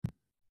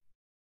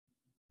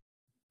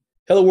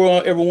Hello,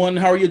 world, everyone.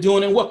 How are you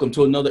doing? And welcome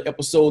to another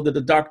episode of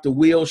the Dr.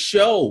 Will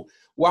Show,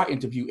 where I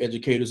interview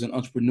educators and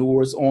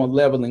entrepreneurs on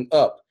leveling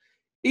up.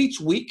 Each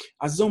week,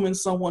 I zoom in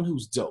someone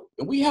who's dope,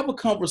 and we have a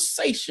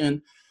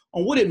conversation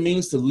on what it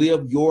means to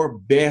live your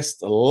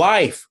best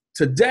life.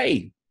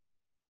 Today,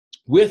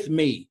 with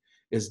me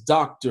is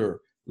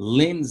Dr.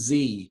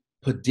 Lindsay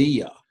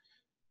Padilla.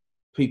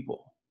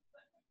 People.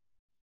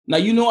 Now,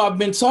 I've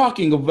been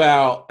talking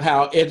about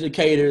how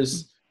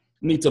educators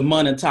need to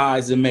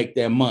monetize and make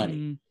their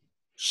money.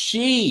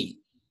 She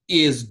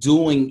is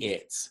doing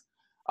it.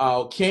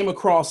 Came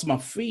across my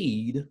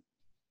feed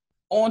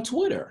on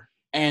Twitter.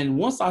 And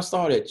once I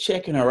started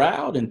checking her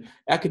out, and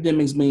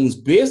Academics Means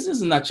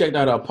Business, and I checked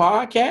out her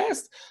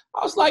podcast,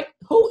 I was like,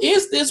 who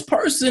is this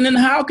person and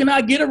how can I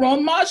get her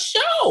on my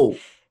show?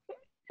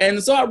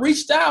 And so I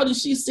reached out and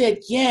she said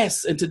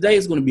yes. And today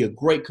is going to be a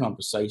great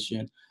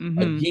conversation.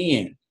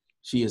 Again,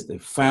 she is the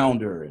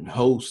founder and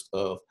host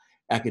of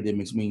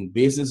Academics Mean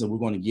Business, and we're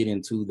going to get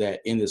into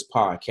that in this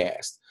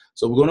podcast.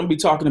 So we're going to be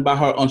talking about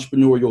her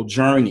entrepreneurial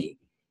journey,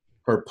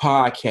 her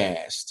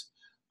podcast,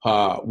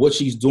 what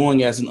she's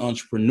doing as an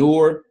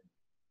entrepreneur,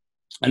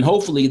 and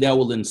hopefully that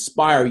will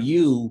inspire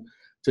you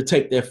to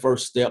take that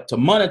first step to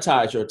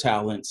monetize your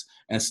talents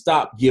and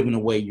stop giving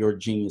away your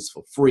genius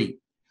for free.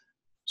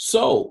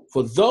 So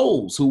for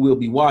those who will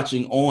be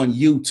watching on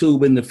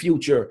YouTube in the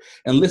future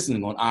and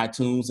listening on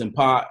iTunes and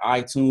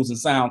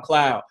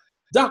SoundCloud,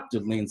 Dr.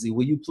 Lindsay,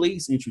 will you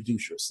please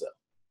introduce yourself?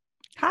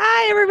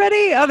 Hi,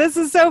 everybody. Oh, this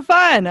is so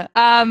fun.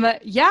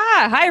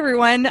 Hi,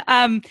 everyone.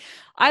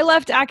 I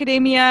left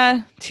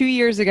academia 2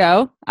 years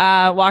ago,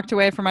 walked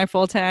away from my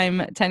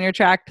full-time tenure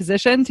track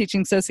position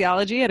teaching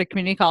sociology at a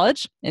community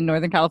college in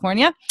Northern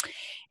California.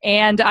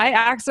 And I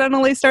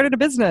accidentally started a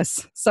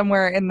business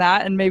somewhere in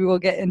that, and maybe we'll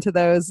get into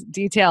those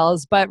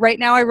details. But right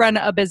now I run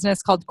a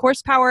business called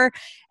Course Power,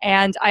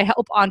 and I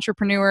help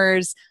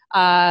entrepreneurs,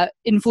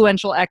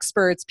 influential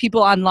experts,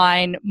 people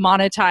online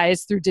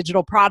monetize through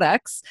digital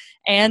products.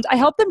 And I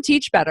help them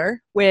teach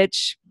better,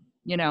 which,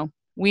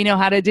 we know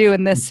how to do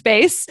in this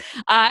space,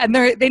 and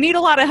they need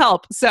a lot of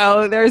help.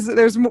 So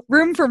there's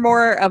room for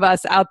more of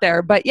us out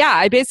there. But yeah,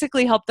 I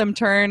basically help them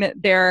turn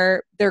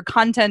their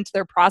content,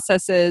 their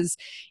processes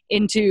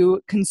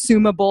into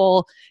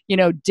consumable,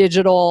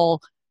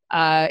 digital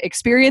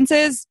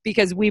experiences,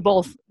 because we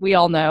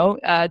all know,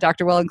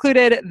 Dr. Will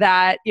included,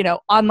 that,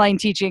 online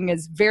teaching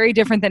is very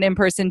different than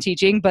in-person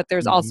teaching, but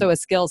there's also a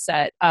skill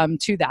set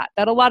to that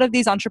a lot of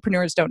these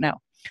entrepreneurs don't know.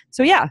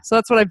 So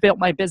that's what I've built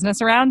my business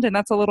around, and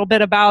that's a little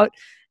bit about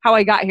how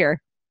I got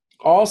here.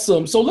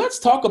 Awesome. So let's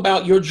talk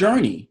about your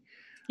journey.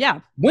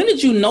 Yeah. When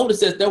did you notice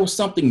that there was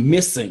something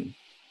missing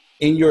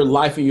in your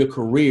life and your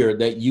career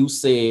that you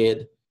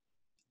said,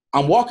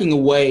 I'm walking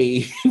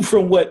away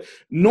from what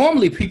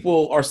normally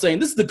people are saying,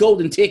 this is the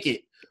golden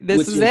ticket?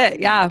 This is it.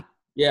 Yeah.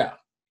 Yeah.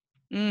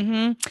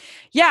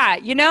 Yeah.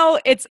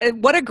 It's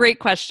what a great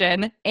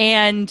question.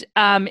 And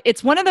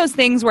it's one of those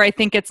things where I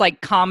think it's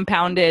like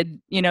compounded,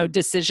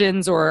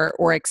 decisions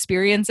or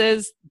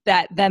experiences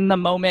that then the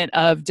moment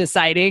of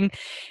deciding,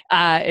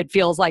 it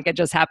feels like it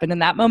just happened in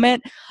that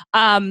moment.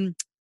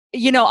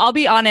 I'll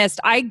be honest,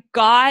 I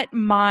got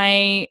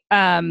my,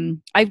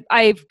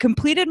 I've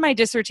completed my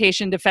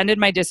dissertation, defended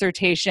my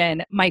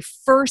dissertation, my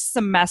first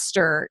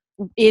semester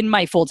in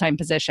my full-time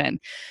position.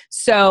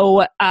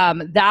 So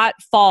that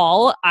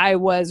fall, I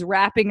was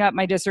wrapping up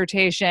my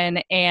dissertation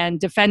and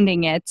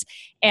defending it.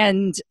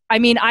 And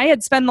I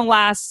had spent the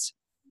last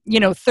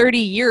 30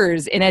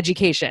 years in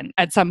education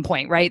at some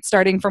point, right?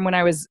 Starting from when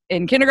I was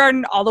in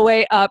kindergarten all the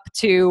way up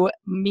to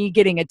me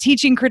getting a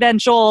teaching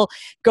credential,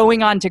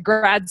 going on to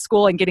grad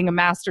school and getting a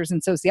master's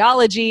in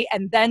sociology,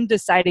 and then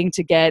deciding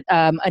to get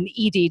an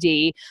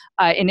EDD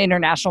in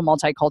international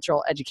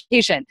multicultural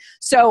education.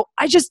 So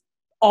I just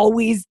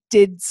always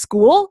did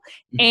school.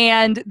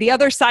 And the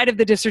other side of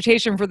the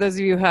dissertation, for those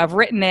of you who have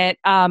written it,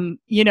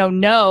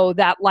 know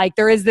that like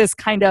there is this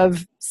kind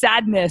of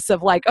sadness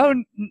of like, oh,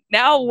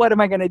 now what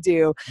am I going to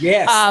do?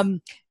 Yes.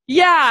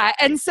 Yeah.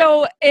 And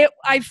so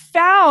I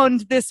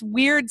found this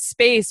weird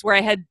space where I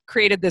had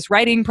created this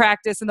writing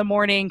practice in the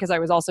morning because I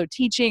was also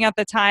teaching at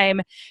the time.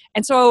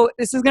 And so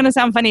this is going to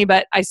sound funny,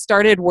 but I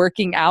started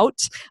working out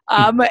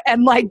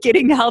and like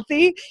getting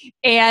healthy.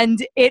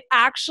 And it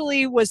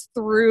actually was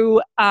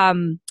through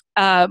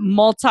a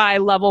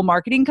multi-level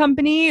marketing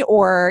company,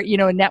 or,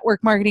 a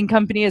network marketing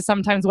company is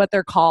sometimes what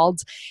they're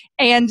called.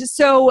 And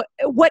so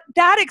what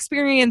that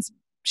experience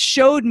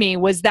showed me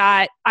was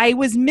that I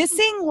was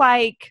missing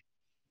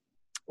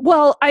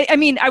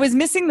I was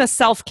missing the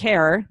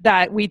self-care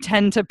that we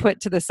tend to put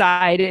to the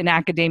side in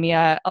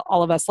academia,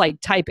 all of us like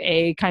type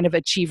A kind of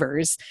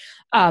achievers.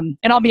 And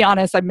I'll be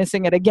honest, I'm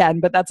missing it again,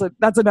 but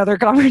that's another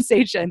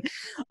conversation.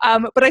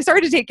 But I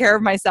started to take care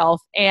of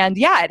myself, and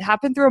it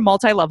happened through a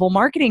multi-level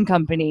marketing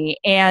company.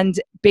 And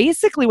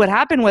basically what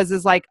happened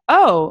is like,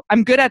 oh,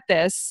 I'm good at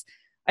this.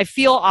 I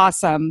feel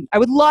awesome. I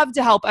would love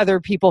to help other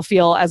people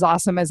feel as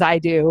awesome as I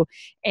do.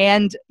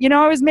 And,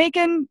 I was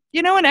making,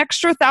 an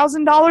extra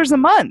 $1,000 a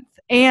month.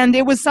 And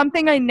it was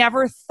something I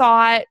never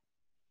thought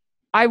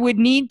I would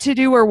need to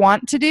do or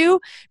want to do,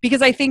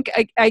 because I think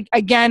I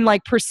again,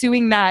 like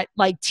pursuing that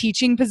like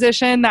teaching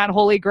position, that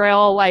holy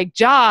grail like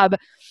job,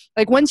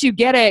 like once you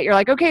get it, you're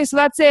like, okay, so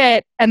that's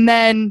it. And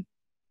then,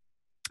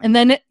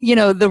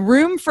 the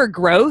room for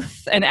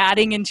growth and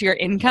adding into your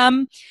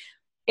income,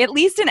 at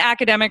least in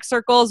academic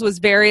circles, was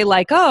very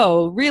like,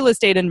 oh, real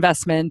estate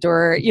investment,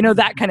 or,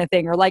 that kind of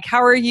thing. Or like,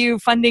 how are you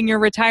funding your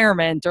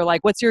retirement? Or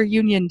like, what's your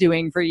union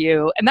doing for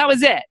you? And that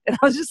was it. And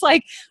I was just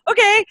like,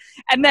 okay.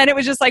 And then it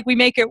was just like, we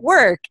make it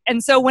work.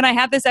 And so when I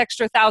had this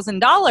extra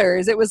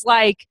 $1,000, it was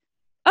like,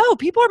 oh,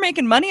 people are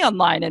making money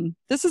online, and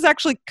this is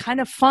actually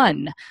kind of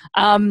fun.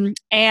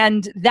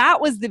 And that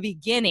was the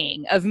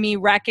beginning of me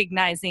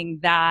recognizing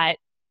that,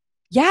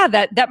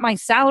 that my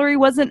salary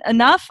wasn't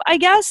enough, I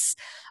guess.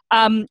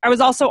 I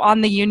was also on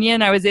the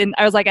union. I was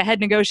like a head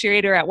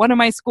negotiator at one of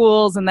my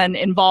schools, and then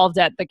involved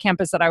at the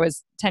campus that I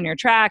was tenure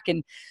track.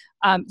 And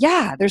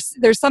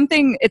there's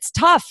something, it's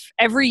tough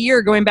every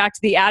year going back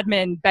to the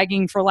admin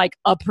begging for like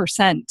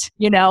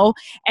 1%,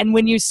 and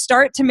when you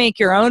start to make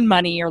your own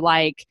money, you're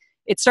like,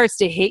 it starts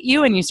to hit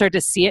you and you start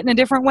to see it in a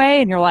different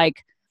way. And you're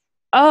like,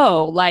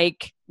 oh,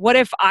 like, what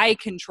if I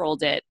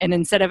controlled it? And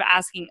instead of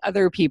asking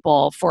other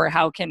people for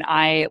how can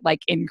I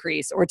like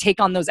increase or take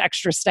on those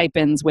extra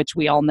stipends, which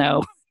we all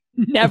know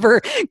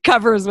never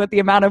covers what the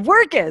amount of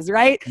work is,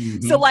 right?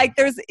 Mm-hmm.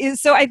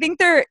 So I think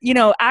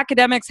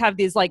academics have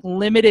these like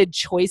limited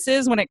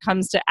choices when it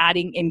comes to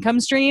adding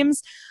income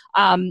streams.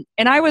 And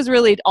I was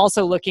really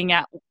also looking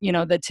at,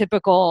 the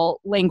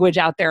typical language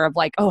out there of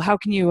like, oh, how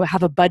can you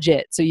have a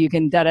budget so you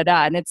can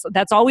da-da-da? And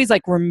that's always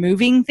like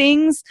removing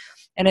things.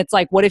 And it's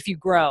like, what if you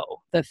grow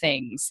the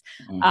things?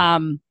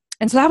 Mm-hmm.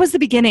 And so that was the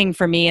beginning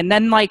for me. And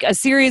then like a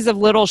series of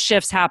little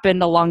shifts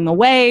happened along the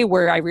way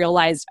where I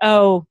realized,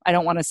 oh, I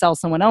don't want to sell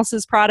someone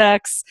else's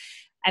products.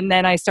 And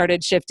then I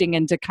started shifting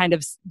into kind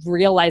of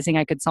realizing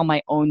I could sell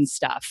my own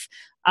stuff.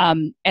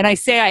 And I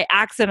say I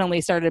accidentally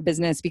started a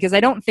business because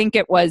I don't think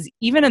it was,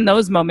 even in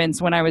those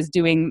moments when I was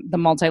doing the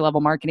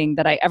multi-level marketing,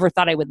 that I ever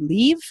thought I would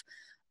leave.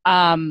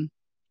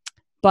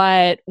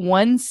 But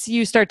once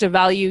you start to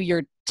value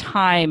your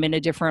time in a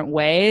different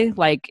way,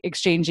 like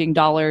exchanging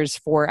dollars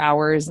for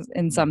hours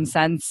in some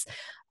sense,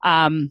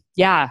 my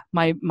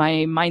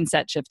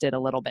mindset shifted a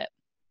little bit.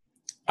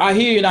 I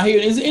hear you.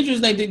 It's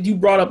interesting that you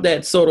brought up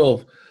that sort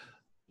of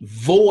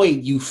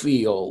void you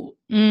feel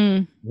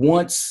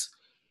once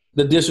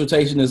the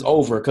dissertation is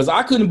over, because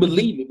I couldn't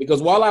believe it, because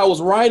while I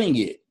was writing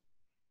it,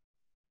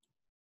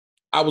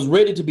 I was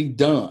ready to be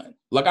done.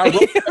 Like I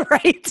wrote,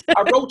 right.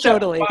 I wrote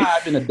chapter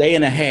 5 in a day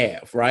and a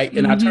half, right?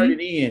 And I turned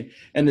it in,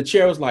 and the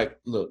chair was like,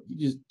 "Look,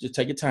 you just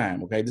take your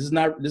time, okay? This is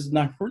not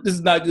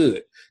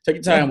good. Take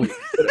your time with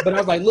it." But I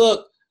was like,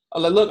 "Look,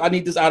 I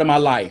need this out of my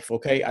life,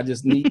 okay? I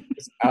just need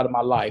this out of my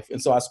life." And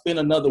so I spent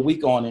another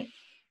week on it,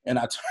 and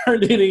I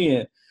turned it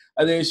in,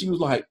 and then she was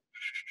like,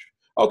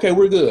 "Okay,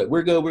 we're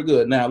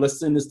good. Now let's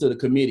send this to the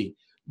committee."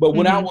 But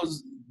when I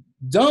was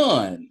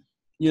done,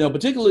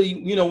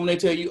 particularly, when they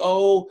tell you,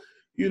 "Oh,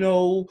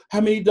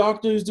 how many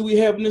doctors do we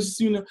have in this,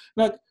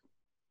 like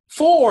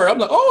 4. I'm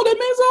like, oh, that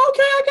means,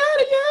 okay, I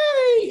got it.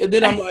 Yay. And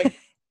then I'm like,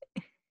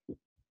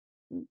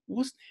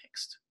 what's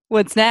next?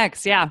 What's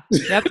next? Yeah.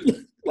 Yep.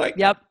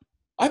 Yep.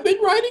 I've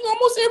been writing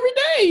almost every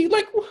day.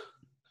 Like,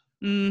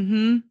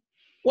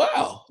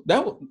 wow.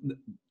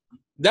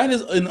 That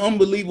is an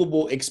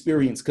unbelievable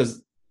experience,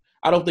 because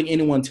I don't think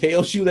anyone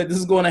tells you that this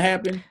is going to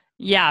happen.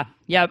 Yeah.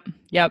 Yep.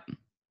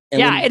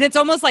 And it's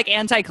almost like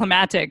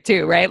anticlimactic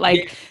too, right?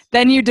 Like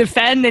then you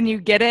defend and you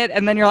get it,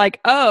 and then you're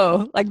like,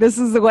 oh, like this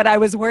is what I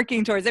was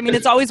working towards. I mean,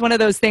 it's always one of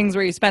those things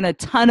where you spend a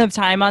ton of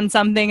time on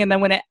something, and then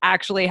when it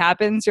actually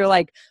happens, you're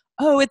like,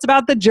 oh, it's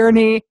about the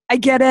journey. I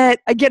get it,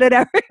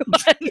 everyone.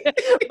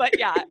 But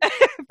yeah,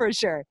 for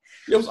sure.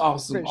 It was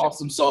awesome.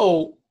 Awesome.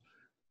 So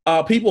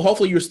people,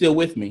 hopefully you're still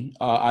with me.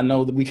 I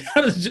know that we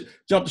kind of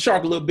jumped the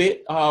shark a little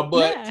bit,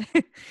 but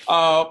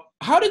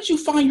how did you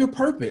find your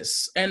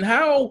purpose, and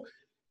how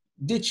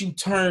did you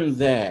turn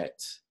that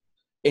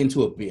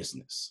into a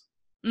business?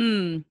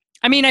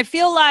 I mean, I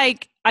feel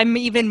like I'm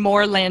even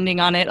more landing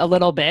on it a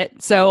little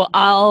bit. So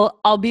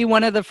I'll be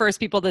one of the first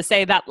people to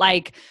say that,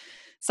 like,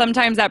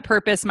 sometimes that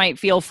purpose might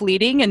feel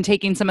fleeting, and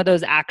taking some of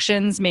those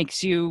actions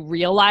makes you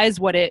realize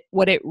what it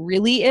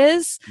really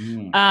is.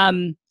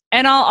 And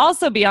I'll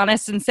also be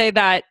honest and say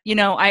that,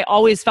 I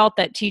always felt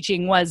that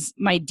teaching was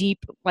my deep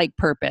like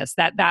purpose,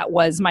 that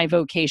was my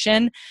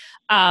vocation.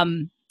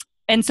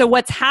 And so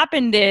what's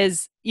happened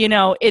is,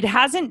 it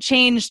hasn't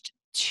changed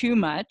too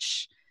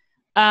much.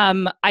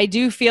 I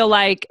do feel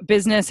like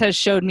business has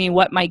showed me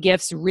what my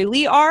gifts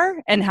really are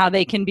and how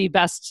they can be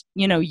best,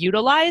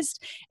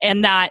 utilized,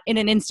 and that in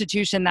an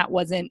institution that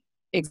wasn't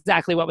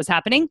exactly what was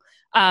happening.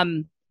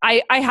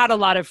 I had a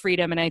lot of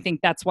freedom, and I think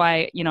that's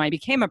why, I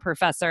became a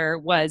professor,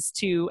 was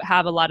to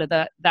have a lot of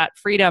that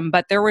freedom.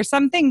 But there were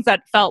some things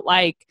that felt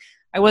like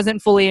I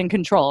wasn't fully in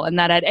control, and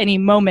that at any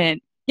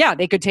moment,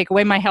 they could take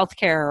away my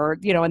healthcare, or,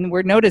 and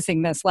we're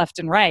noticing this left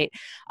and right,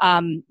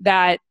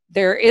 that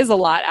there is a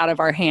lot out of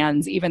our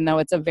hands, even though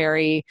it's a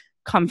very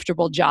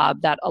comfortable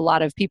job that a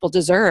lot of people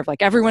deserve.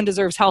 Like everyone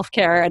deserves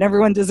healthcare and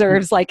everyone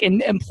deserves like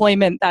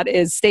employment that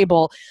is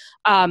stable.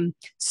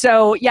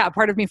 So yeah,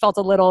 part of me felt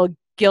a little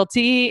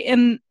guilty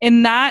in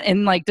that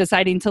and like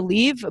deciding to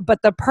leave, but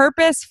the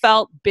purpose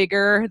felt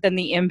bigger than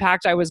the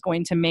impact I was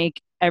going to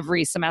make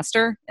every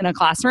semester in a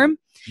classroom.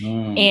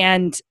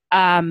 And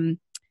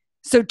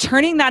so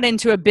turning that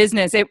into a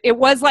business, it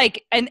was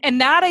like,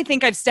 and that I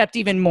think I've stepped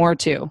even more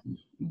to.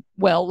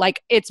 Well,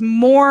 like it's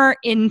more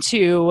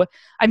into,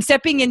 I'm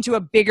stepping into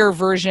a bigger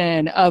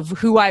version of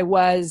who I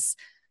was,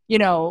 you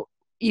know,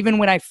 even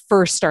when I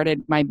first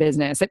started my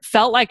business. It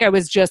felt like I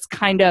was just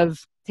kind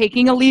of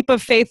taking a leap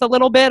of faith a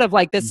little bit of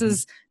like, this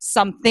is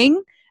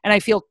something and I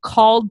feel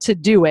called to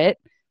do it.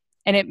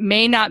 And it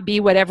may not be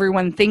what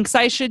everyone thinks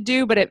I should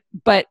do, but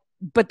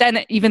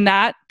then even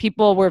that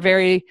people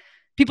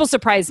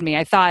surprised me.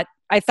 I thought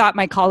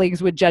my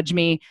colleagues would judge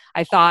me.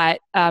 I thought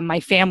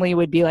my family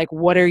would be like,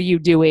 what are you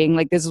doing?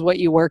 Like, this is what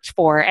you worked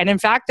for. And in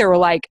fact, they were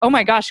like, oh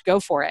my gosh, go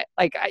for it.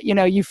 Like, you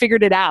know, you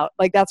figured it out.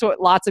 Like, that's what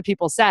lots of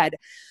people said.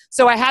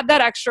 So I had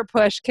that extra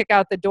push, kick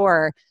out the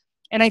door.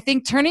 And I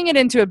think turning it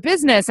into a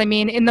business, I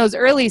mean, in those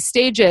early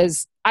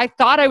stages, I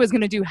thought I was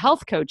going to do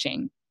health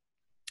coaching.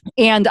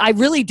 And I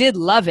really did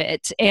love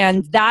it.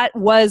 And that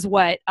was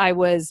what I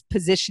was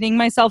positioning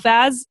myself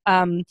as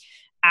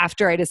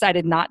after I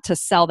decided not to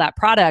sell that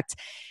product.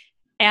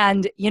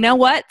 And you know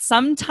what?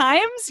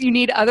 Sometimes you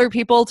need other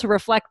people to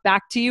reflect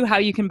back to you how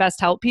you can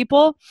best help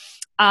people.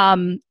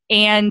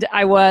 And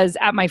I was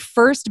at my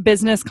first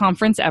business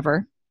conference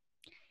ever.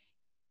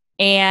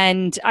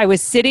 And I was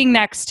sitting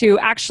next to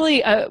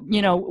actually,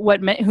 you know,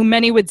 who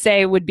many would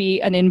say would be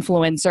an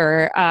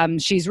influencer.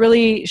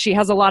 She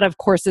has a lot of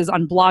courses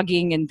on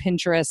blogging and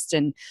Pinterest,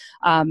 and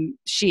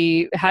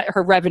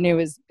her revenue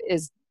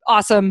is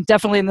awesome,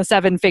 definitely in the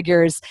 7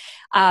 figures.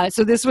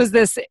 So this was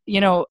this, you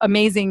know,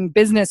 amazing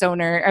business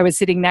owner I was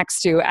sitting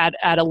next to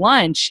at a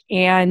lunch,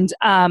 and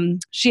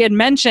she had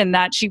mentioned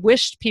that she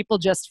wished people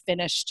just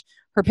finished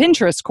her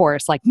Pinterest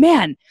course. Like,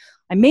 man,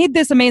 I made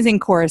this amazing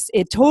course.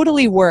 It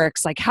totally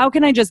works. Like, how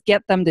can I just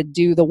get them to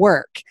do the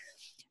work?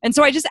 And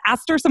so I just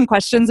asked her some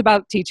questions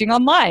about teaching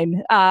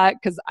online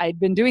because I'd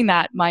been doing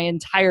that my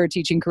entire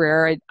teaching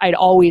career. I'd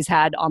always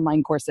had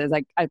online courses.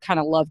 I kind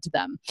of loved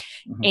them.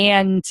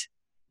 And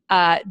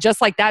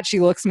just like that, she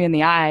looks me in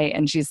the eye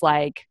and she's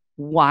like,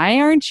 why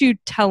aren't you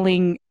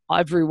telling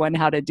everyone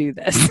how to do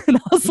this? And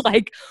I was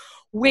like,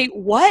 wait,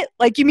 what?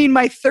 Like, you mean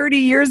my 30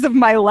 years of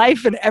my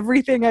life and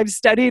everything I've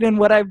studied and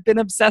what I've been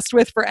obsessed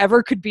with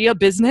forever could be a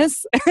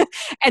business?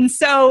 And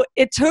so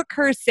it took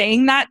her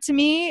saying that to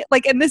me.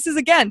 Like, and this is,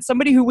 again,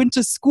 somebody who went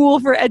to school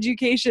for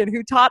education,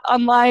 who taught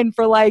online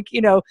for like, you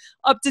know,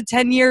 up to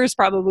 10 years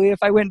probably if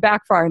I went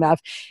back far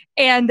enough.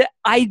 And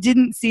I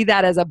didn't see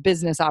that as a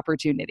business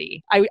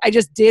opportunity. I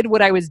just did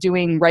what I was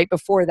doing right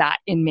before that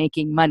in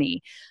making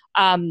money.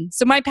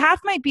 So my path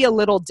might be a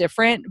little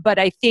different, but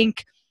I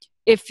think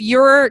if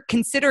you're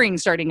considering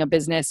starting a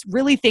business,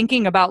 really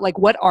thinking about like,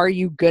 what are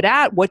you good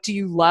at? What do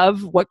you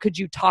love? What could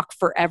you talk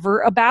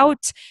forever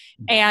about?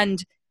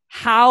 And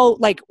how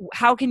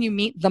can you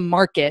meet the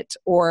market,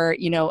 or,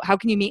 you know, how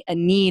can you meet a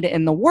need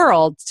in the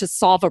world to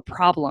solve a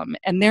problem?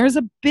 And there's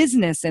a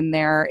business in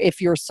there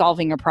if you're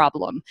solving a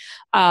problem.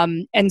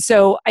 And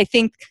so I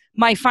think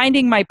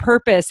finding my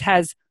purpose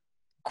has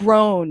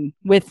grown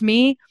with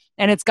me,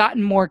 and it's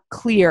gotten more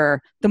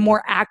clear the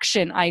more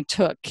action I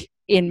took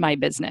in my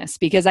business,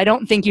 because I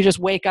don't think you just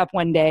wake up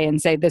one day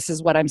and say, this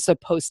is what I'm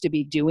supposed to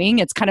be doing.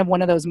 It's kind of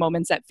one of those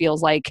moments that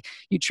feels like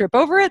you trip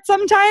over it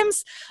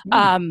sometimes.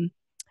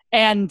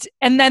 And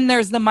then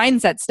there's the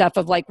mindset stuff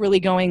of like really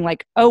going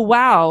like, oh,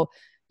 wow,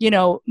 you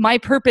know, my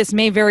purpose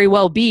may very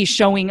well be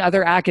showing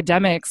other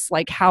academics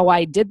like how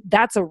I did.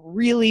 That's a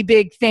really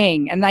big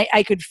thing. And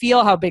I could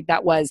feel how big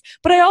that was,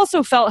 but I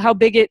also felt how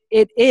big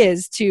it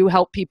is to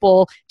help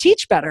people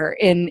teach better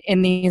in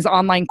these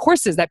online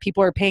courses that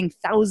people are paying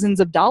thousands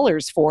of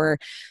dollars for.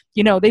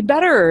 You know, they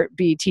better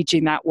be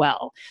teaching that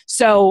well.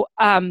 So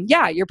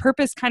yeah, your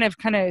purpose kind of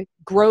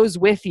grows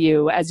with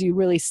you as you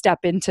really step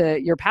into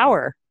your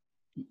power.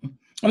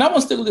 And I want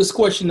to stick with this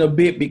question a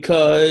bit,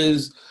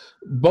 because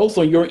both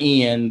on your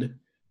end,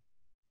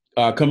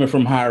 coming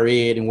from higher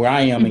ed and where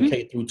I am in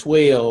K through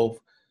 12,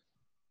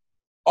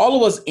 all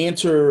of us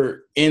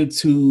enter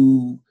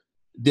into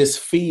this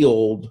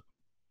field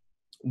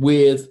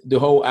with the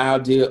whole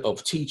idea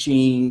of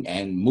teaching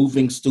and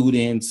moving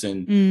students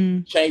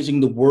and changing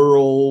the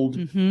world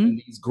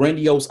and these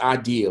grandiose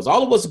ideas.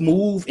 All of us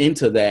move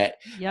into that.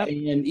 Yep.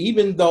 And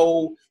even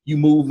though you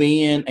move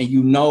in and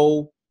you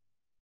know,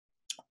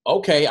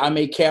 okay, I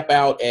may cap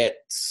out at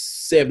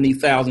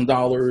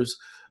 $70,000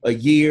 a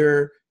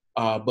year,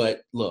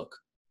 but look,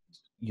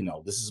 you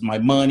know, this is my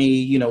money.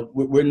 You know,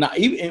 we're not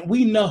even, and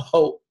we know,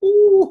 all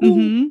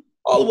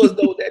of us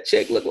know what that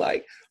check look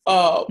like.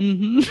 But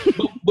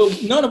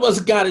none of us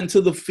got into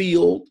the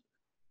field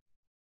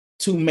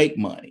to make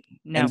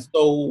money. No. And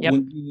so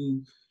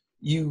when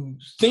you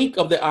think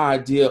of the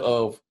idea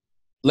of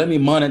let me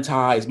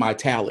monetize my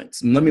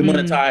talents. Let me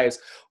monetize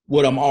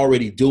what I'm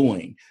already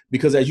doing.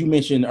 Because as you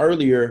mentioned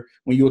earlier,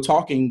 when you were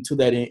talking to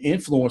that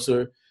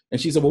influencer, and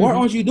she said, well, why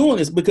aren't you doing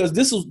this? Because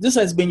this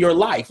has been your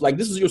life. Like,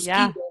 this is your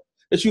skill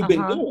that you've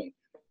been doing.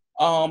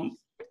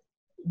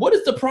 What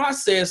is the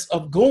process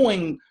of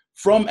going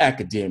from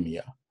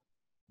academia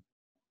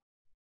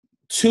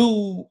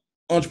to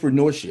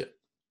entrepreneurship?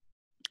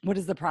 What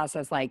is the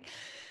process like?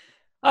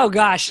 Oh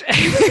gosh,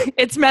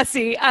 it's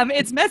messy.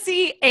 It's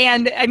messy.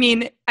 And I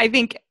mean, I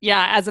think,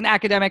 as an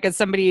academic, as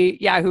somebody,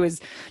 who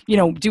is,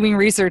 doing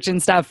research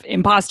and stuff,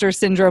 imposter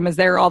syndrome is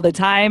there all the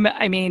time.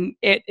 I mean,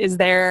 it is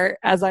there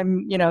as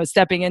I'm,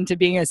 stepping into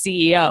being a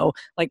CEO.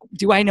 Like,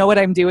 do I know what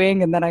I'm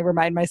doing? And then I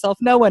remind myself,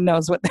 no one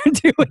knows what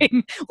they're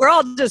doing. We're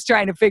all just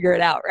trying to figure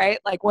it out, right?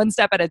 Like, one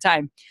step at a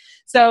time.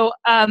 So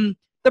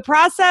the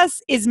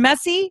process is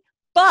messy,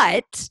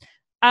 but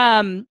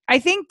I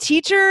think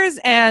teachers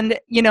and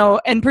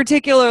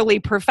particularly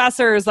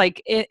professors,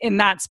 like in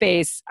that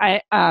space,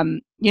 I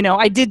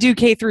did do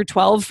K through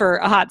 12 for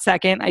a hot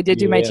second. I did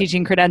do my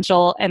teaching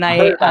credential, and I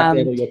heard about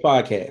that on your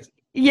podcast.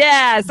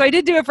 Yeah, so I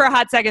did do it for a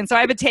hot second. So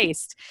I have a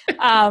taste.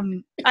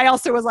 I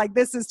also was like,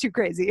 this is too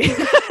crazy.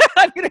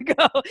 I'm going to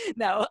go.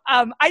 No,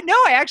 I know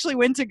I actually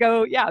went to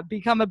go,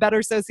 become a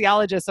better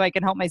sociologist so I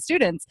can help my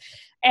students.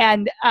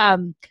 And,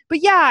 but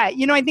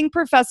I think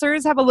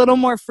professors have a little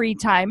more free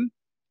time.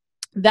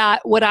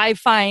 That what I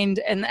find,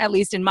 and at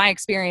least in my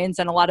experience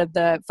and a lot of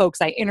the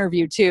folks I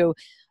interview too,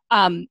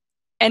 and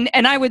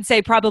I would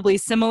say probably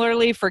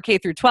similarly for K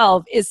through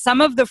 12, is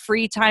some of the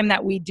free time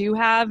that we do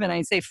have, and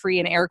I say free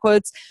in air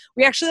quotes,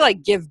 we actually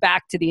like give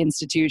back to the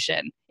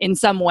institution in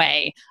some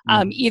way,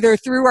 either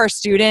through our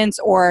students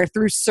or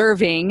through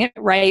serving,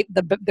 right,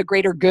 the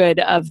greater good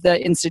of the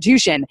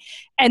institution.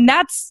 And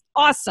that's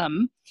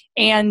awesome.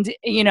 And,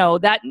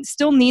 that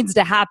still needs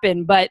to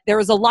happen, but there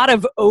was a lot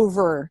of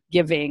over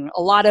giving,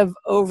 a lot of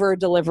over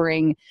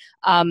delivering.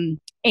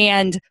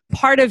 And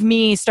part of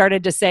me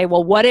started to say,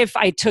 well, what if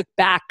I took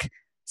back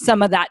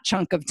some of that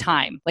chunk of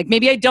time? Like,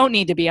 maybe I don't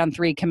need to be on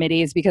 3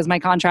 committees because my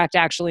contract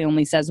actually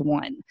only says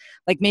 1.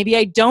 Like, maybe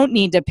I don't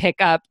need to pick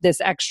up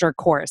this extra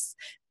course.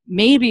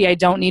 Maybe I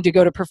don't need to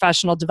go to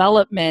professional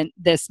development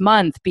this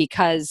month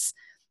because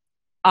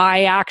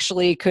I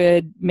actually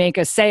could make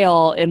a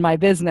sale in my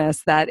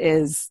business that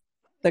is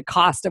the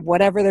cost of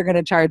whatever they're going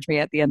to charge me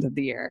at the end of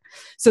the year.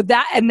 So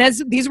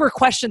these were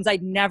questions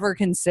I'd never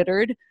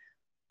considered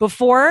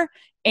before.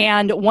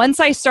 And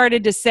once I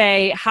started to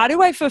say, how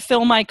do I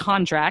fulfill my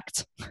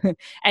contract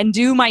and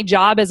do my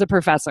job as a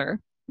professor?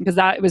 Because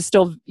that was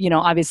still,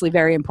 obviously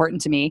very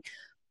important to me.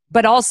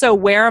 But also,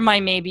 where am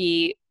I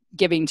maybe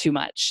giving too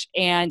much?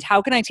 And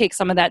how can I take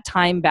some of that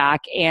time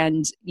back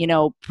and,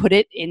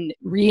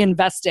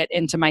 reinvest it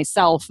into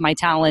myself, my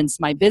talents,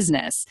 my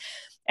business?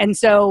 And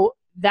so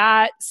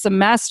that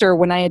semester,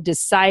 when I had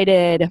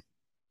decided,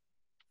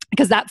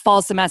 because that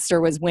fall semester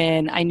was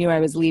when I knew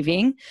I was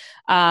leaving,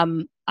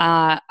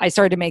 I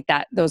started to make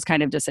those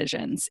kind of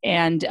decisions.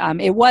 And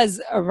it was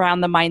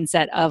around the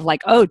mindset of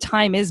like, oh,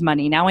 time is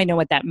money. Now I know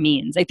what that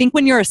means. I think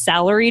when you're a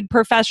salaried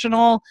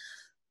professional,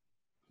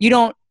 you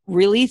don't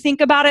really think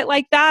about it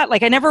like that.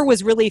 Like, I never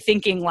was really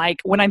thinking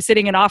like when I'm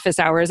sitting in office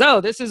hours, oh,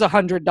 this is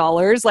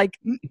 $100. Like,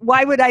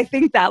 why would I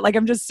think that? Like,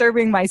 I'm just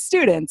serving my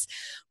students.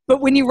 But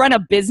when you run a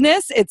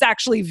business, it's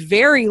actually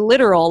very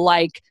literal.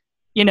 Like,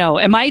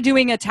 am I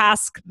doing a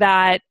task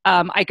that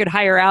I could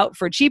hire out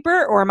for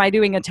cheaper, or am I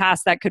doing a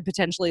task that could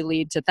potentially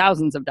lead to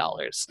thousands of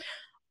dollars?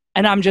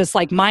 And I'm just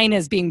like, mine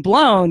is being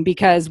blown,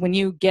 because when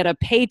you get a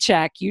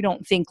paycheck, you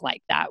don't think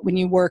like that. When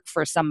you work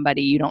for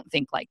somebody, you don't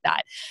think like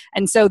that.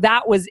 And so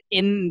that was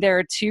in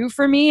there too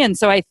for me. And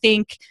so I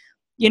think,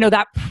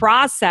 that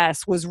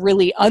process was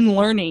really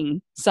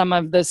unlearning some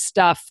of the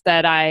stuff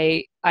that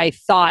I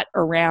thought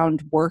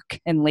around work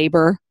and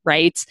labor,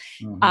 right?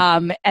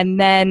 Mm-hmm.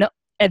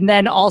 And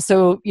then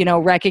also,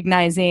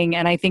 recognizing,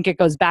 and I think it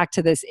goes back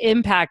to this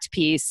impact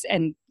piece,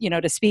 and,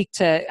 to speak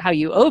to how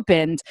you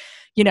opened,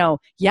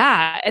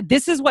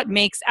 this is what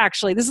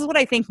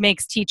I think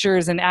makes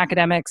teachers and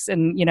academics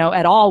and,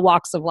 at all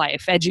walks of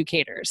life,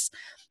 educators,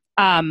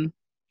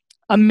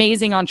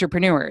 amazing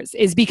entrepreneurs,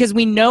 is because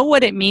we know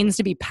what it means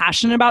to be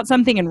passionate about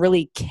something and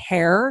really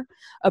care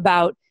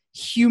about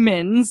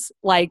humans,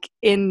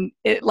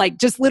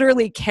 just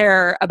literally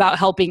care about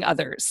helping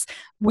others.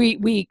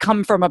 We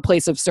come from a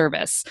place of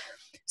service.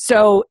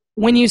 So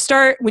when you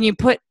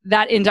put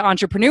that into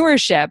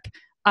entrepreneurship,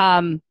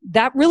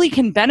 that really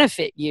can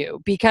benefit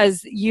you,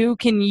 because you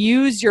can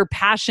use your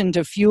passion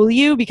to fuel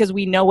you, because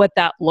we know what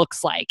that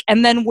looks like.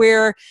 And then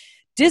we're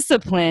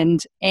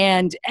disciplined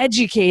and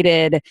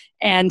educated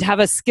and have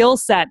a skill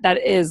set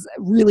that is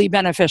really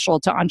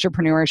beneficial to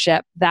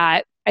entrepreneurship,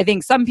 that I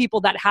think some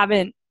people that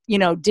haven't,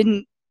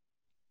 didn't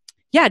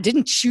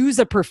choose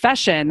a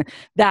profession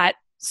that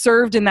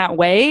served in that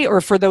way, or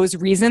for those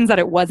reasons that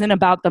it wasn't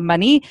about the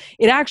money,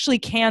 it actually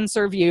can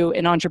serve you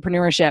in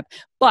entrepreneurship.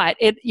 But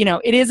it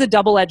is a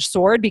double-edged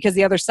sword, because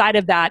the other side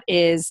of that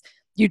is,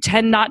 you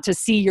tend not to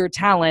see your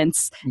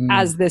talents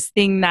as this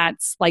thing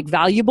that's like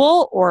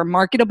valuable or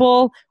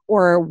marketable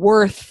or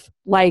worth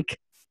like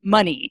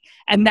money.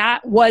 And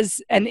that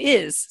was and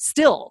is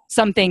still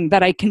something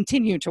that I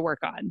continue to work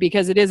on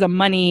because it is a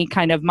money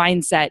kind of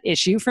mindset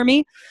issue for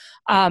me.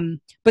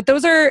 But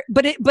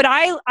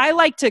I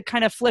like to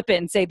kind of flip it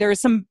and say there are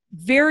some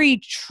very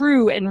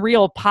true and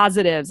real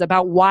positives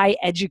about why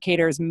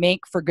educators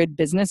make for good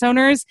business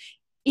owners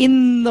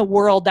in the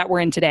world that we're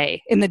in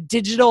today, in the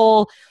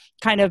digital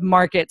kind of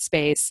market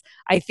space.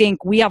 I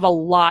think we have a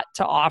lot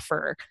to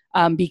offer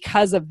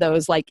because of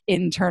those like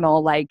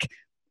internal, like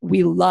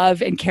we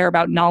love and care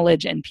about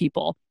knowledge and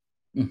people.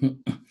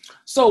 Mm-hmm.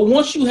 So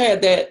once you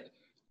had that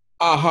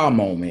aha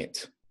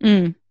moment,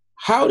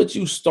 how did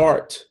you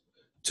start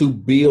to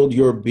build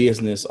your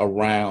business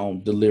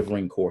around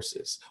delivering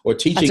courses or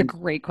teaching? That's a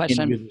great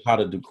question. How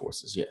to do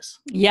courses? Yes.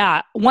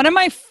 Yeah. One of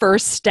my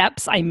first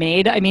steps I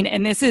made, I mean,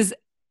 and this is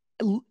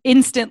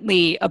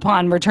instantly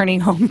upon returning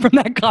home from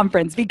that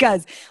conference,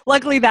 because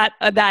luckily that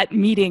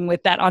meeting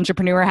with that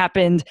entrepreneur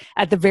happened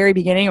at the very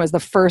beginning. It was the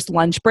first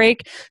lunch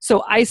break.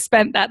 So I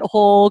spent that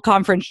whole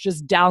conference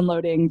just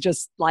downloading,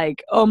 just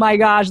like, oh my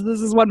gosh,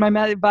 this is what my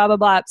blah, blah,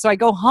 blah. So I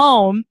go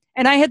home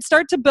and I had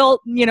started to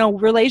build,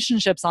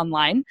 relationships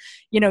online.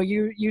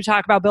 You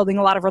talk about building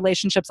a lot of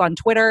relationships on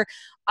Twitter.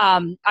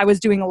 I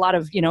was doing a lot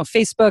of,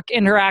 Facebook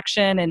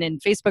interaction and in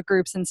Facebook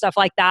groups and stuff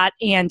like that.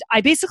 And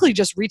I basically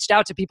just reached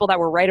out to people that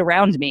were right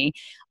around me.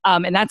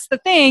 And that's the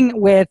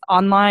thing with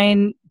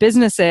online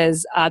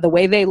businesses. The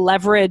way they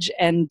leverage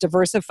and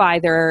diversify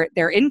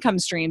their income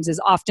streams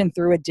is often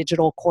through a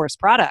digital course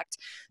product.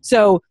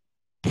 So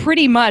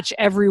pretty much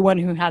everyone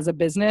who has a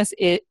business,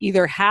 it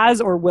either has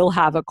or will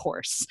have a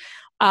course.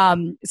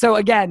 So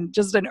again,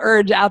 just an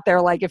urge out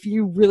there, like if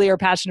you really are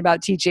passionate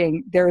about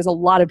teaching, there is a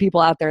lot of people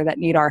out there that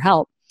need our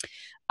help.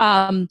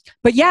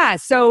 But yeah,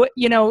 so,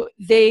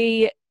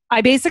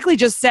 I basically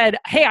just said,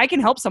 hey, I can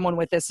help someone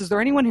with this. Is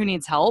there anyone who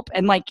needs help?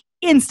 And like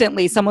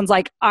instantly someone's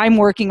like, I'm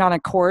working on a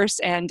course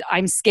and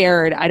I'm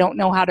scared. I don't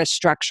know how to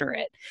structure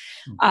it.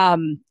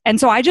 And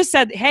so I just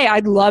said, hey,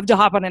 I'd love to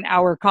hop on an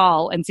hour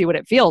call and see what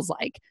it feels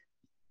like.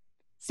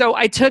 So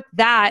I took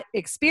that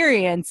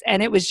experience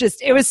and I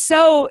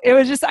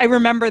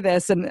remember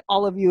this, and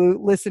all of you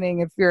listening,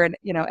 if you're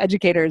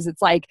educators,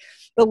 it's like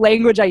the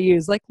language I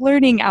use, like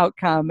learning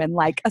outcome and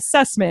like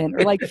assessment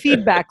or like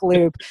feedback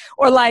loop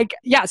or like,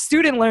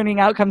 student learning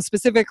outcome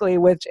specifically,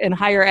 which in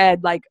higher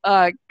ed,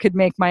 could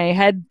make my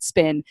head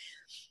spin.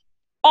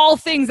 All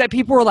things that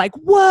people were like,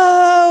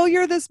 whoa,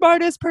 you're the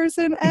smartest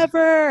person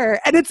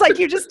ever. And it's like,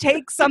 you just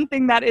take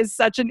something that is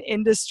such an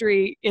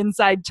industry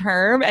inside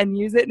term and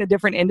use it in a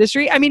different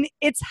industry. I mean,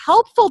 it's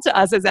helpful to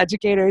us as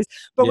educators,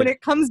 but when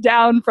it comes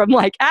down from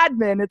like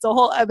admin, it's a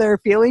whole other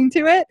feeling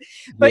to it.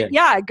 But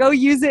go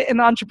use it in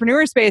the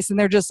entrepreneur space. And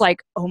they're just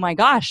like, oh my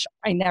gosh,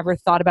 I never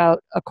thought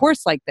about a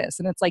course like this.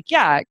 And it's like,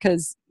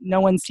 because no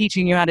one's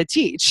teaching you how to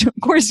teach. Of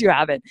course you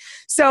haven't.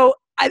 So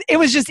it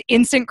was just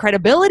instant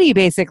credibility,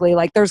 basically.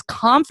 Like there's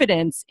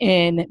confidence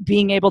in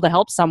being able to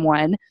help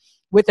someone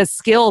with a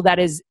skill that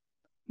is,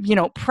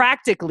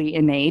 practically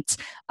innate,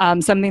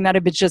 something that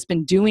I've just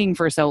been doing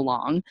for so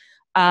long.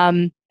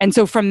 And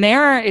so from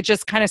there, it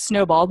just kind of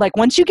snowballed. Like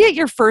once you get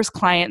your first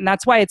client, and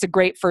that's why it's a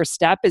great first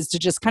step, is to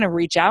just kind of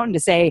reach out and to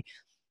say,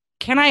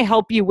 can I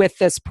help you with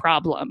this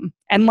problem?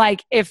 And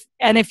like, if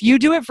you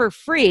do it for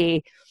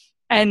free,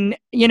 and,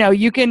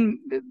 you can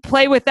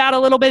play with that a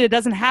little bit. It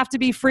doesn't have to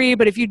be free,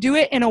 but if you do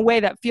it in a way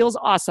that feels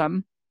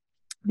awesome,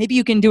 maybe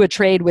you can do a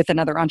trade with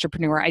another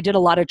entrepreneur. I did a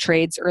lot of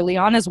trades early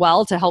on as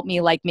well to help me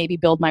like maybe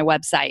build my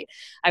website.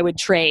 I would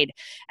trade,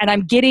 and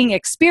I'm getting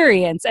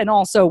experience and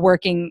also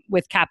working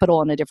with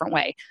capital in a different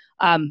way.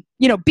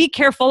 Be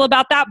careful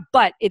about that,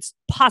 but it's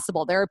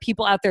possible. There are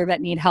people out there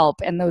that need help,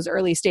 and those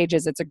early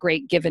stages, it's a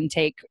great give and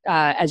take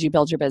as you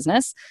build your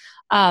business.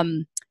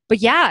 But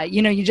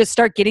you just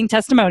start getting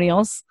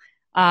testimonials.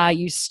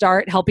 You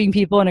start helping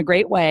people in a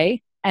great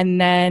way. And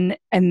then,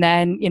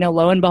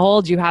 lo and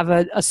behold, you have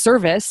a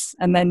service,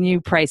 and then you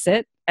price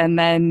it, and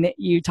then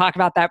you talk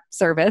about that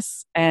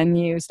service, and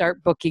you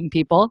start booking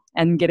people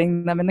and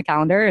getting them in the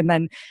calendar. And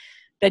then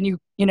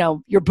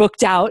you're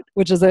booked out,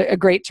 which is a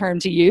great term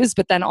to use,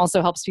 but then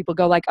also helps people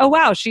go like, oh,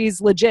 wow, she's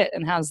legit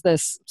and has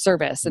this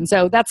service. And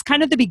so that's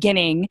kind of the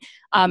beginning,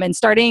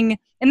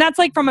 and that's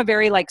like from a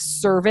very like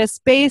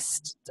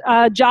service-based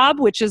job,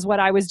 which is what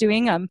I was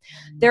doing.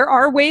 There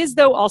are ways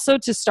though also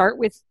to start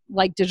with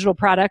like digital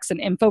products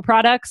and info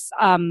products.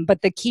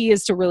 But the key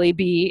is to really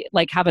be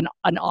like have an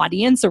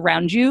audience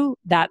around you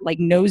that like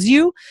knows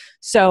you.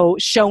 So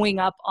showing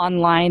up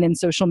online and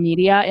social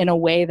media in a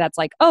way that's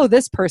like, oh,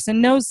 this person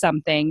knows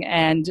something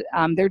and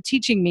they're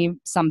teaching me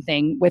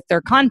something with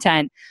their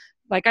content.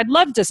 Like I'd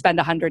love to spend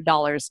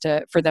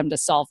 $100 for them to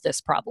solve this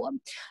problem.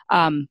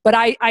 But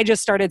I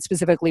just started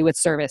specifically with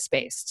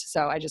service-based.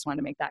 So I just wanted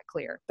to make that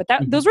clear. But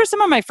those were some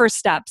of my first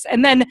steps.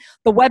 And then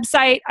the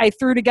website I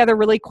threw together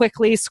really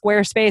quickly,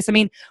 Squarespace. I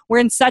mean, we're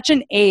in such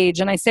an age,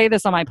 and I say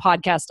this on my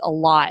podcast a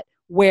lot,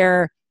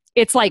 where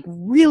it's like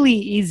really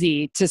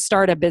easy to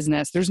start a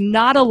business. There's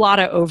not a lot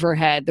of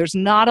overhead. There's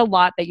not a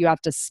lot that you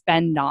have to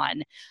spend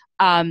on.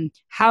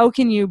 How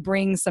can you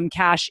bring some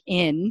cash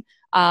in?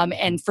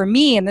 And for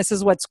me, and this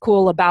is what's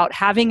cool about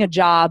having a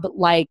job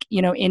like,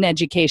 in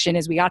education,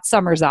 is we got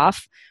summers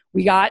off,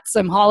 we got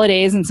some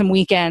holidays and some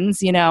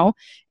weekends,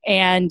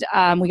 and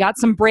we got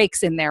some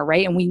breaks in there,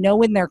 right? And we know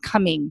when they're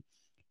coming.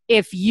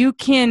 If you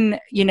can,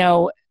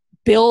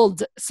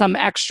 build some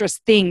extra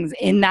things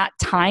in that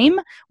time,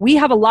 we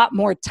have a lot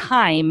more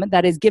time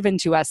that is given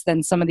to us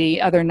than some of the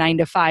other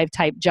 9-to-5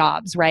 type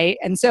jobs, right?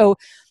 And so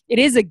it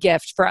is a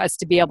gift for us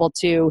to be able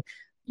to,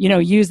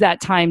 use that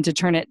time to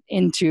turn it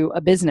into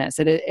a business.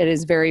 It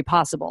is very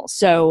possible.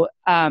 So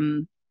I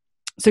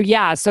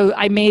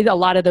made a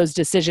lot of those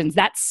decisions.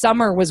 That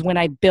summer was when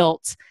I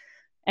built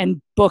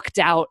and booked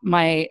out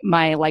my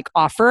like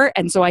offer.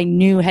 And so I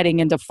knew heading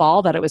into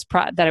fall that it was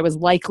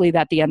likely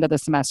that the end of the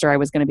semester I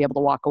was going to be able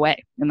to walk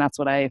away. And that's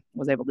what I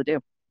was able to do.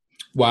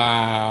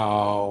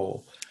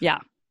 Wow. Yeah.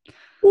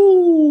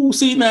 Ooh,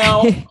 see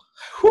now,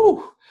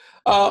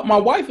 my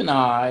wife and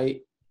I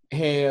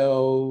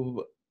have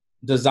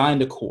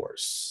designed a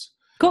course.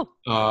 Cool.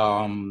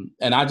 And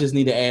I just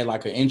need to add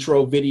like an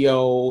intro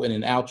video and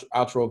an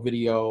outro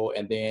video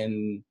and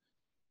then,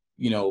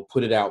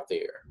 put it out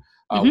there.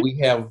 We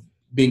have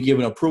been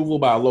given approval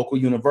by a local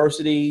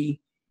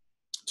university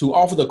to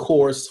offer the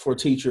course for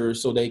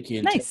teachers so they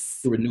can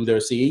renew their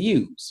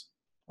CEUs,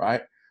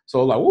 right?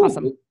 So like,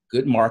 awesome.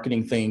 Good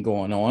marketing thing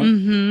going on.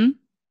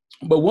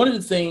 Mm-hmm. But one of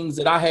the things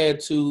that I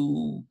had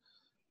to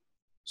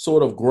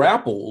sort of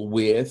grapple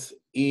with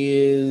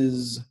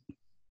is,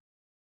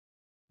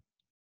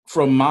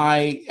 from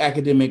my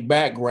academic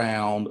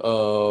background,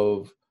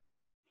 of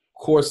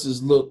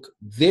courses look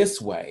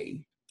this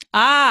way.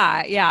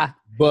 Yeah.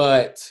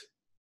 But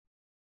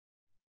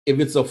if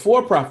it's a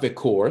for-profit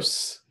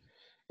course,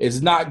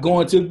 it's not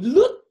going to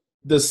look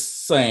the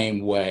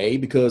same way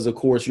because, of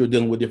course, you're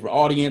dealing with different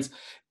audience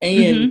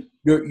and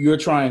you're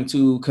trying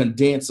to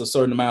condense a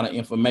certain amount of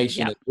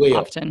information as well.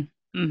 Often.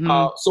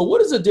 So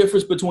what is the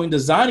difference between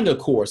designing a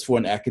course for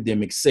an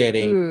academic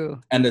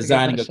setting and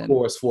designing a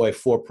course for a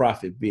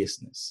for-profit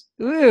business?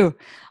 So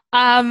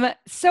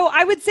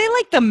I would say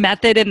like the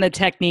method and the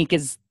technique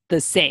is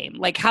the same.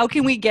 Like, how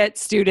can we get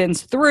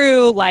students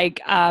through?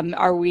 Like,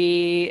 are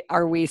we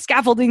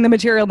scaffolding the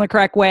material in the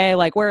correct way?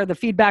 Like, where are the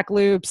feedback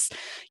loops?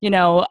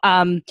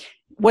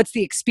 What's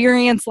the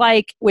experience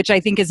like, which I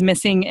think is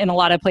missing in a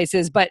lot of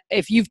places. But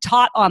if you've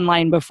taught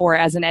online before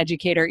as an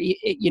educator,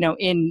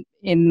 in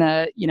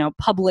the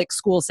public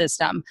school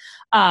system,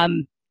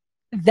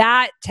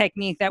 that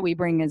technique that we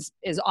bring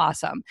is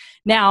awesome.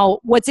 Now,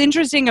 what's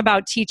interesting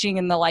about teaching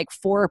in the like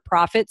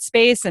for-profit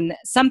space, and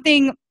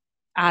something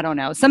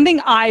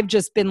I've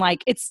just been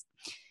like,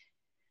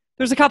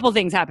 there's a couple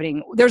things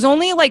happening. There's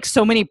only like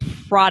so many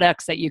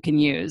products that you can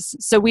use.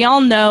 So we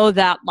all know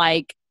that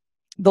like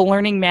the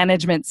learning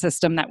management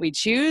system that we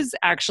choose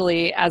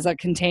actually as a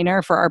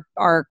container for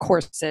our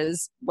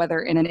courses, whether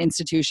in an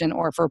institution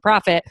or for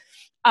profit,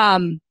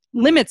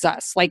 limits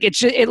us. Like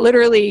it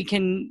literally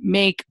can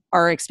make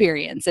our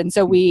experience. And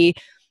so we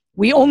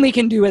only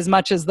can do as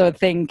much as the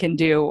thing can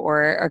do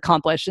or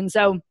accomplish. And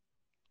so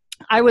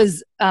I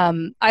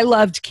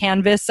loved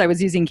Canvas. I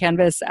was using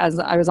Canvas as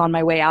I was on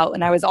my way out,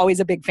 and I was always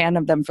a big fan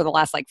of them for the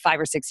last like 5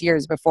 or 6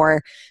 years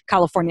before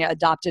California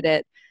adopted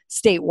it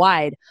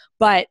statewide.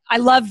 But I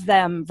loved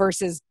them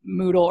versus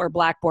Moodle or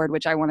Blackboard,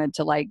 which I wanted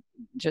to like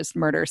just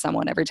murder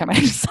someone every time I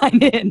had to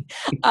sign in.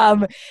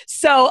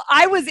 So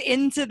I was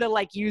into the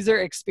like user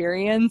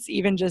experience,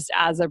 even just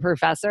as a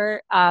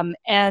professor.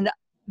 And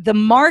the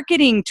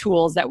marketing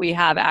tools that we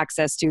have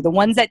access to, the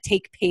ones that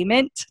take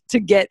payment to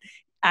get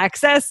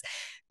access,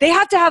 they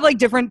have to have like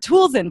different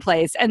tools in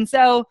place. And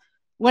so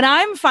what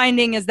I'm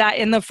finding is that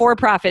in the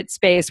for-profit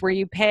space where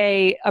you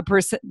pay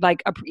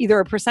either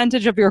a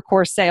percentage of your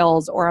course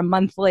sales or a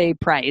monthly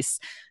price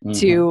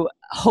to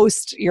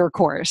host your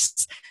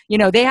course,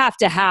 they have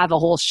to have a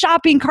whole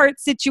shopping cart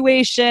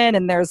situation.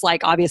 And there's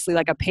like, obviously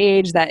like a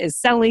page that is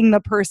selling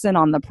the person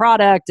on the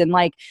product. And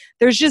like,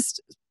 there's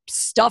just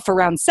stuff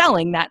around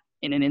selling that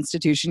in an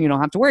institution you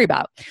don't have to worry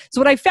about.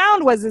 So what I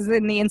found is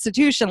in the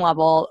institution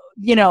level,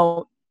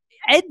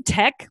 ed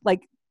tech,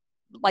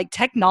 like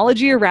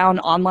technology around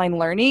online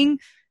learning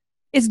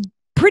is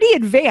pretty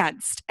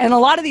advanced. And a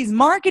lot of these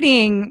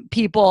marketing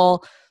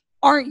people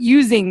aren't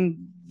giving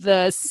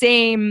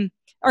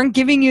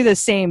you the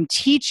same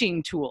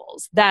teaching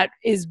tools that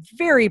is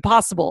very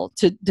possible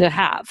to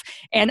have.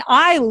 And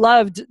I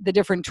loved the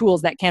different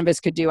tools that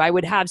Canvas could do. I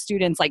would have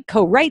students like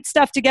co-write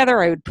stuff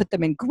together. I would put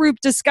them in group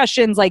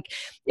discussions. Like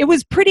it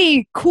was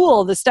pretty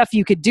cool, the stuff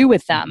you could do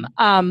with them.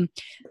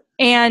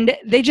 And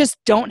they just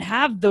don't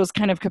have those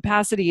kind of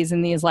capacities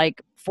in these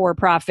like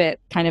for-profit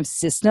kind of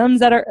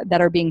systems that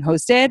are being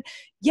hosted.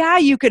 Yeah,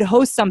 you could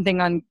host something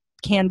on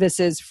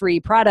Canvas's free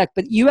product,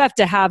 but you have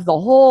to have the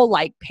whole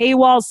like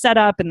paywall set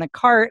up in the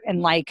cart,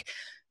 and like,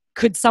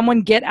 could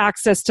someone get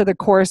access to the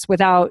course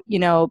without,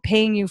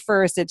 paying you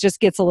first? It just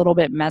gets a little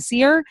bit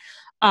messier.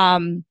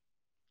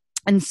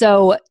 And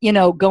so,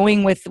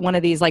 going with one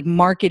of these like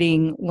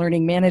marketing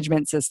learning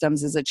management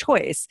systems is a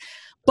choice.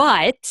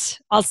 But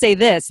I'll say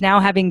this, now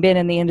having been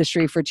in the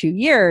industry for 2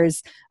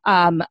 years,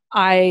 I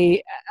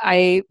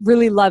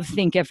really love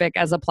Thinkific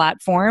as a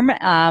platform.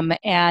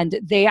 And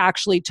they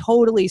actually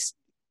totally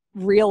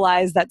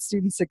realize that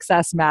student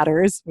success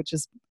matters, which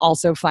is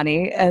also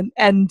funny.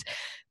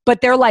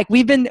 But they're like,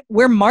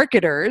 we're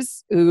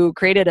marketers who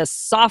created a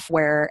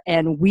software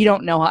and we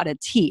don't know how to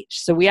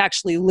teach. So we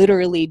actually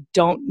literally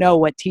don't know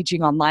what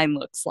teaching online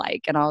looks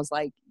like. And I was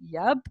like,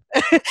 yep.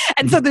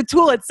 And so the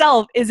tool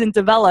itself isn't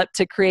developed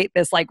to create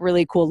this like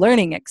really cool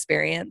learning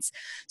experience.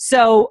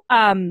 So,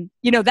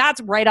 that's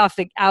right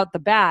out the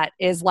bat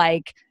is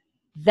like,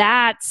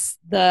 that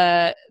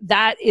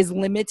is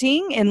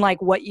limiting in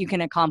like what you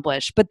can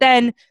accomplish. But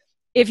then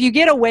if you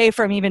get away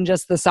from even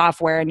just the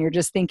software and you're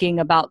just thinking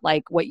about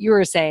like what you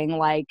were saying,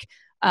 like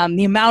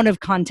the amount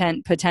of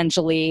content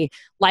potentially,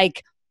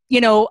 like,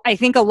 I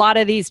think a lot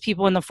of these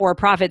people in the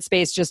for-profit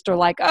space just are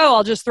like, oh,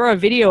 I'll just throw a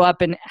video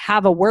up and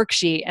have a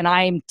worksheet and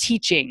I'm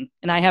teaching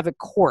and I have a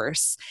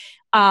course.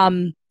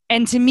 And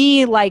to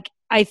me, like,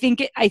 I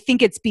think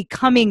it's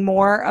becoming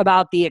more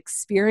about the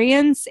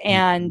experience.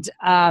 And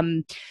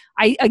I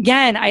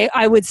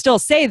would still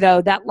say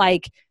though that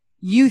like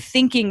you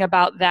thinking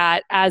about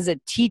that as a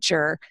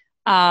teacher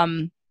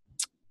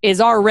is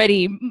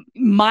already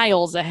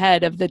miles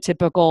ahead of the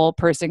typical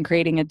person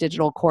creating a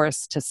digital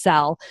course to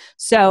sell.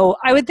 So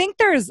I would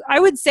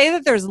say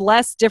that there's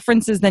less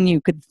differences than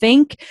you could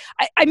think.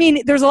 I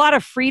mean, there's a lot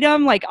of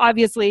freedom. Like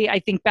obviously I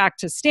think back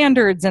to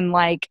standards and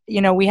like,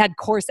 we had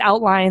course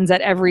outlines at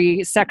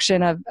every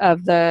section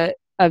of the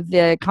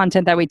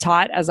content that we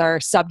taught as our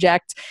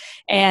subject.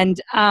 And,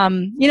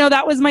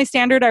 that was my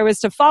standard I was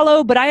to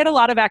follow, but I had a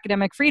lot of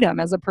academic freedom.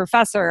 As a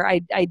professor,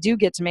 I do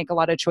get to make a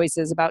lot of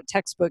choices about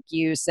textbook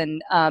use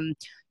and,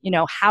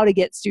 how to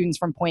get students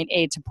from point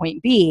A to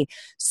point B.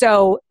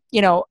 So,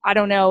 I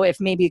don't know if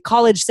maybe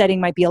college setting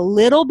might be a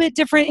little bit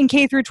different in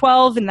K through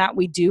 12 in that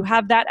we do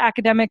have that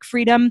academic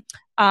freedom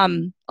a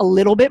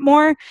little bit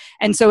more.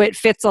 And so it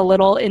fits a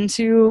little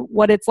into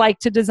what it's like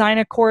to design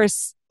a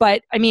course.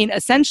 But I mean,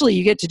 essentially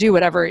you get to do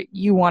whatever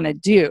you want to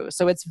do.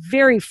 So it's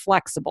very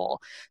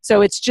flexible.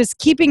 So it's just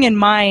keeping in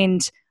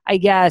mind, I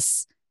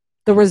guess,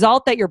 the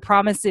result that you're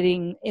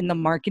promising in the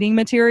marketing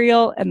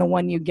material and the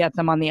one you get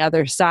them on the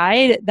other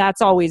side.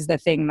 That's always the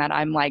thing that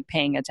I'm like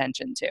paying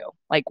attention to.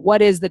 Like,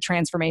 what is the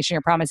transformation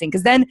you're promising?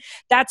 Because then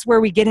that's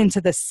where we get into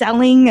the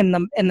selling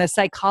and the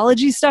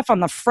psychology stuff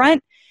on the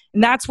front.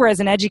 And that's where as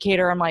an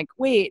educator, I'm like,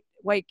 wait,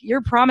 like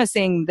you're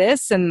promising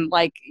this and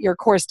like your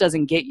course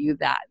doesn't get you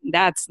that.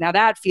 Now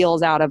that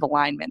feels out of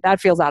alignment. That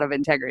feels out of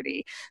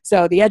integrity.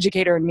 So the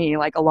educator in me,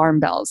 like alarm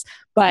bells,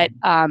 but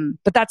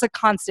that's a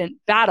constant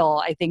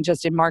battle, I think,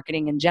 just in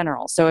marketing in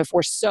general. So if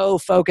we're so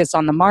focused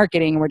on the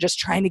marketing, we're just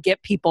trying to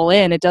get people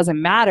in, it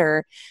doesn't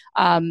matter.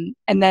 And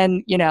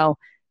then,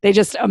 they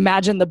just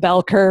imagine the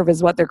bell curve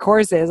is what their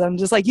course is. I'm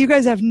just like, you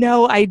guys have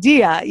no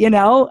idea,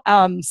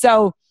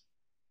 So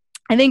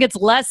I think it's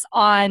less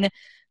on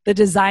the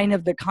design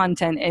of the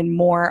content and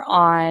more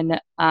on,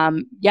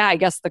 I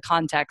guess the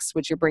context,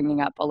 which you're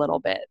bringing up a little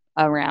bit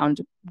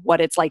around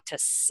what it's like to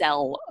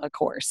sell a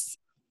course.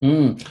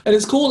 And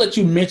it's cool that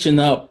you mentioned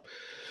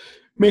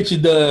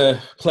the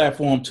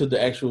platform to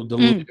the actual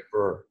delivery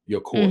for your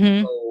course.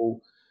 Mm-hmm.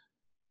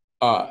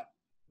 So,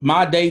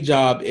 my day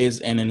job is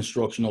an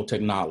instructional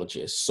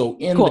technologist. So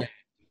cool.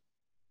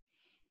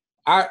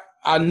 that,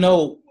 I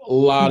know a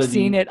lot You've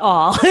seen it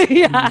all.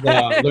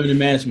 learning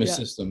management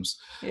systems.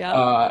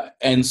 Yeah.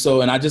 And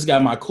I just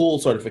got my COOL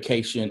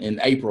certification in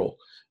April.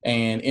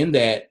 And in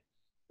that,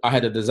 I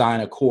had to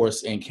design a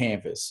course in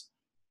Canvas.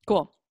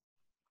 Cool.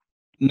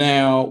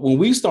 Now, when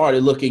we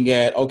started looking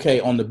at, okay,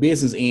 on the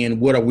business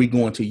end, what are we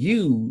going to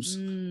use?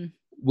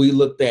 We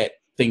looked at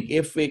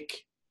Thinkific,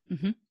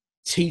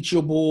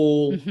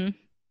 Teachable.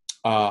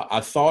 I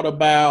thought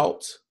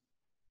about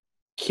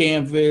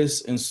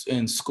Canvas and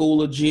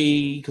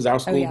Schoology, because our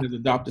school has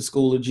adopted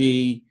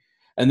Schoology.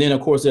 And then,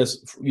 of course,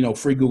 there's,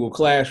 free Google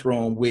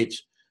Classroom,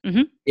 which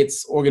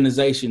its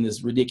organization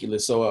is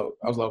ridiculous. So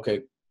I was like,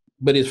 okay,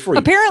 but it's free.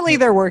 Apparently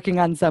they're working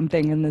on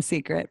something in the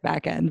secret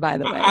back end, by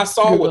the way. I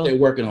saw Google. What they're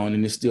working on,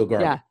 and it's still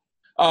garbage.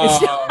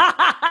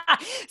 Yeah.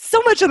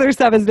 So much of their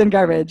stuff has been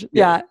garbage.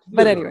 Yeah.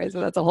 But anyway, so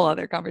that's a whole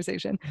other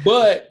conversation.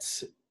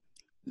 But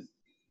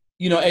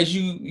as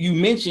you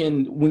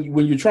mentioned,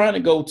 when you're trying to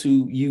go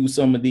to use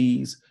some of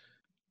these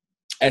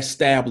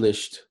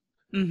established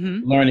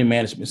learning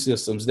management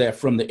systems that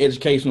from the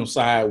educational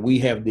side, we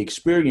have the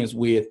experience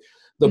with,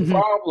 the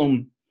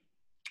problem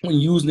when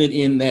using it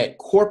in that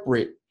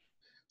corporate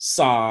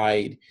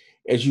side,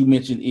 as you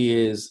mentioned,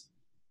 is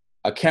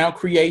account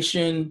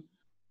creation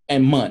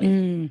and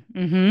money.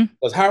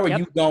 Because how are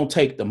you going to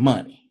take the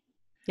money?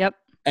 Yep.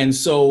 And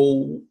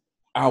so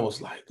I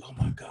was like, oh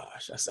my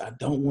gosh, I said, I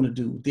don't want to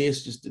do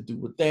this just to do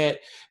with that.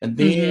 And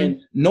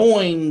then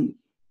knowing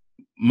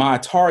my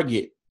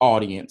target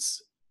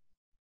audience,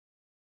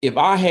 if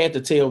I had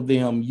to tell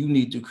them you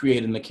need to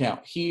create an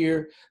account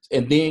here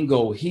and then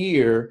go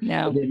here,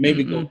 No. and then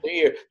maybe go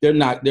there, they're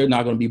not going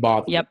to be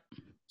bothered. Yep.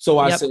 So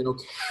I said,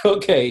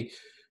 okay,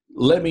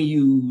 let me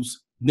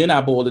use. Then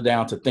I boiled it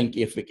down to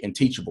Thinkific and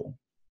Teachable.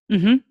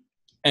 Mm-hmm.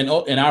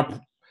 And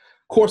our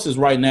courses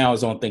right now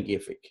is on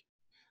Thinkific.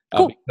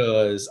 Cool.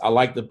 Because I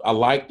liked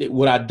it.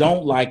 What I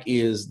don't like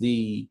is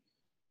the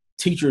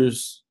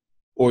teachers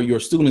or your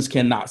students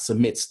cannot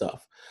submit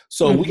stuff.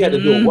 So we had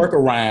to do a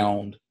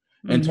workaround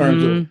in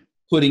terms of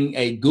putting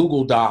a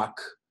Google Doc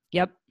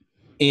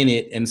in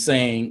it and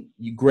saying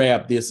you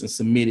grab this and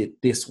submit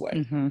it this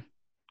way.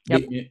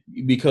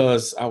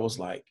 Because I was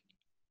like,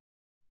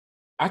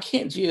 I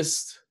can't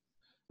just,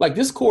 like,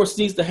 this course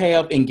needs to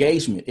have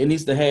engagement. It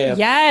needs to have.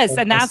 Yes.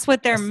 And that's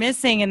what they're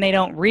missing. And they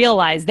don't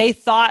realize. They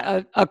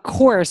thought a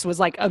course was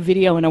like a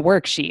video and a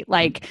worksheet.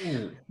 Like,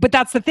 but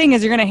that's the thing,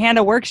 is you're going to hand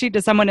a worksheet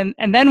to someone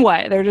and then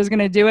what? They're just going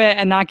to do it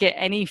and not get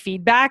any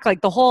feedback.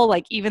 Like the whole,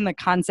 like even the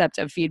concept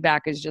of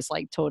feedback is just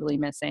like totally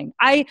missing.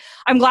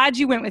 I'm glad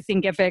you went with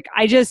Thinkific.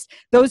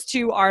 Those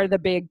two are the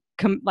big,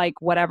 like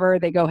whatever,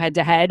 they go head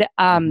to head.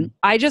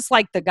 I just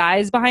like the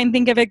guys behind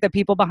Thinkific, the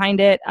people behind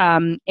it.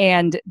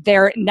 And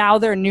their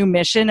new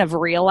mission of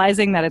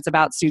realizing that it's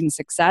about student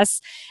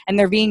success, and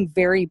they're being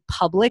very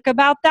public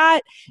about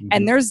that.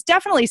 And there's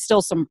definitely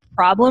still some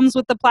problems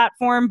with the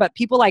platform, but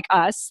people like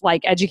us,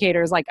 like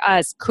educators like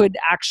us, could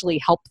actually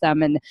help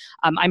them. And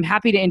I'm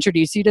happy to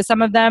introduce you to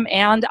some of them.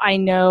 And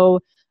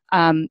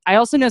I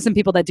also know some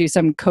people that do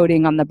some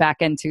coding on the back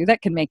end too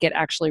that can make it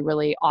actually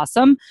really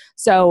awesome.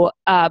 So,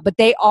 but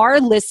they are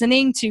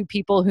listening to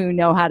people who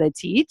know how to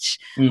teach.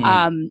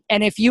 And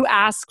if you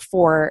ask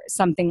for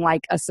something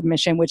like a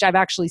submission, which I've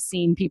actually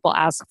seen people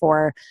ask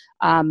for,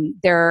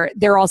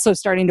 they're also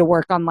starting to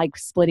work on like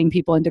splitting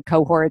people into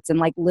cohorts and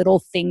like little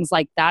things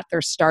like that.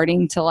 They're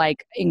starting to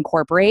like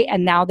incorporate,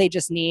 and now they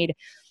just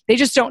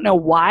don't know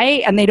why.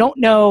 And they don't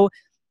know,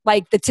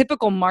 like the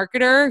typical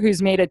marketer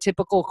who's made a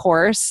typical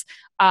course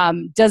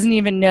doesn't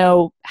even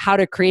know how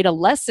to create a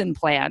lesson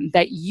plan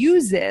that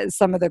uses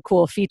some of the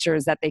cool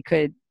features that they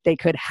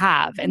could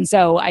have. And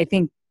so I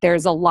think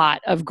there's a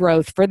lot of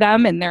growth for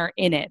them, and they're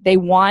in it.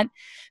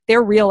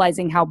 They're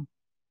realizing how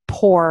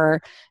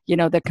poor,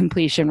 the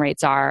completion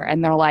rates are.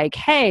 And they're like,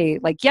 hey,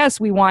 like, yes,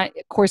 we want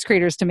course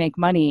creators to make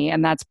money.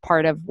 And that's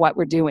part of what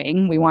we're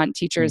doing. We want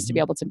teachers to be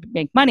able to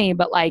make money,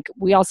 but like,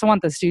 we also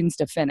want the students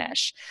to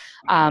finish.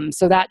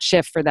 So that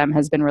shift for them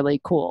has been really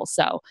cool.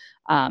 So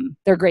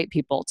they're great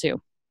people too.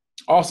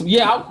 Awesome.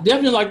 Yeah, I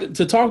definitely like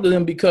to talk to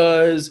them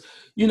because,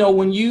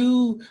 when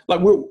you, like,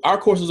 our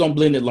course is on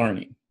blended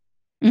learning.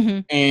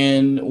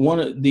 And one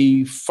of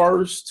the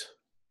first,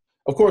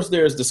 of course,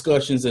 there's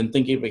discussions, and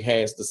Thinkific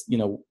has this,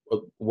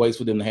 ways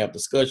for them to have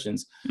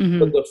discussions.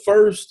 But the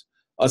first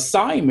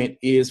assignment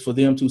is for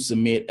them to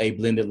submit a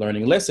blended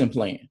learning lesson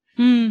plan.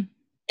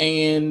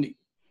 And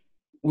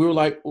we were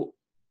like, well,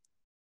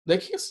 they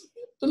can't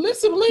submit the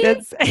lesson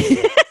plan.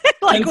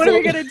 Like, what are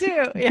we going to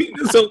do? Yeah.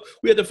 So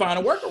we had to find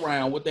a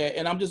workaround with that.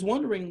 And I'm just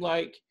wondering,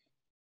 like,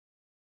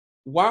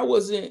 why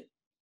wasn't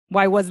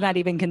that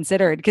even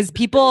considered?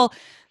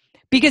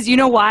 Because you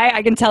know why?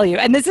 I can tell you.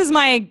 And this is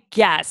my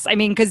guess. I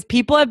mean, because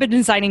people have been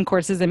designing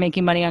courses and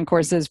making money on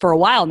courses for a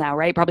while now,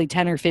 right? Probably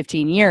 10 or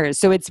 15 years.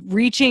 So it's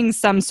reaching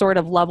some sort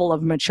of level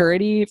of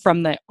maturity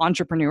from the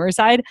entrepreneur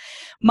side.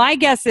 My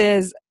guess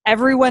is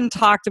everyone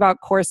talked about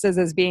courses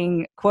as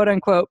being quote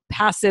unquote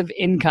passive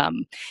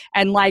income.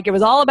 And like, it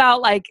was all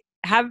about like,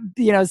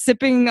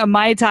 sipping a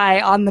Mai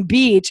Tai on the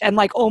beach and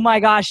like, oh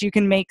my gosh, you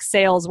can make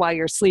sales while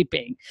you're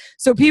sleeping.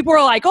 So people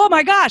are like, oh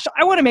my gosh,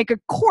 I want to make a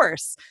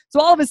course. So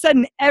all of a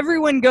sudden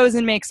everyone goes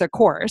and makes a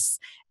course.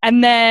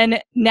 And then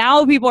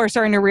now people are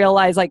starting to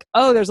realize like,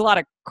 oh, there's a lot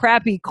of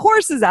crappy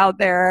courses out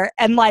there.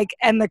 And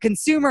the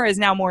consumer is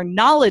now more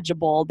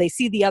knowledgeable. They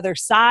see the other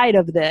side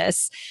of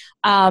this.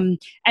 And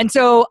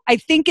so I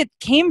think it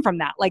came from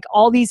that. Like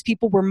all these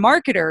people were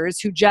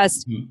marketers who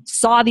just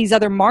saw these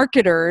other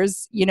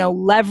marketers,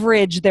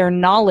 leverage their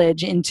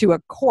knowledge into a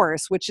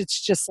course, which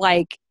it's just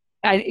like,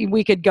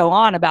 we could go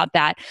on about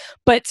that.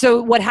 But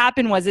so what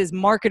happened is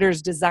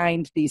marketers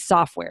designed these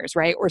softwares,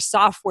 right? Or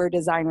software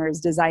designers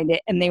designed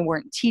it, and they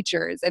weren't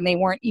teachers, and they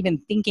weren't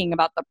even thinking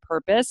about the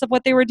purpose of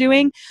what they were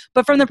doing.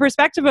 But from the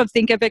perspective of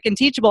Thinkific and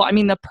Teachable, I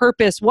mean, the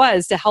purpose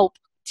was to help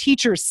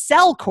teachers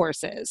sell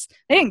courses.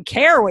 They didn't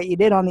care what you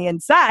did on the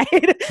inside.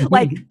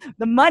 Like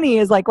the money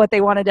is like what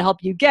they wanted to help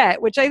you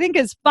get, which I think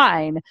is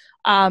fine.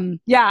 I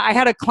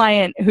had a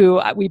client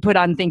who we put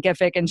on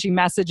Thinkific, and she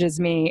messages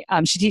me.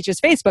 She teaches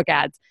Facebook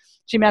ads.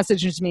 She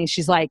messages me.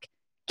 She's like,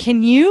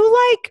 can you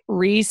like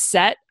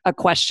reset a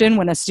question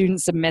when a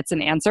student submits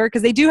an answer?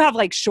 Because they do have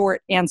like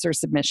short answer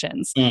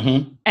submissions.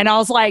 And I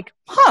was like,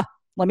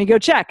 let me go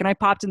check. And I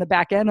popped in the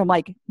back end. I'm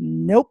like,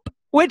 nope.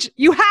 Which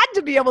you had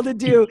to be able to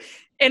do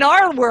in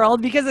our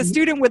world, because a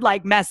student would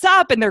like mess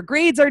up and their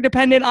grades are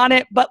dependent on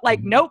it, but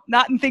like, nope,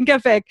 not in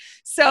Thinkific.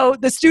 So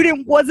the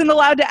student wasn't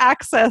allowed to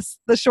access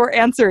the short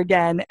answer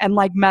again and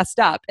like messed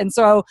up. And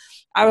so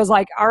I was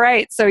like, all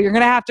right, so you're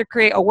going to have to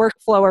create a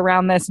workflow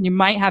around this, and you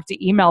might have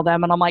to email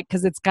them. And I'm like,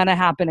 because it's going to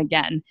happen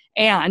again.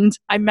 And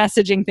I'm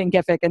messaging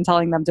Thinkific and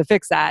telling them to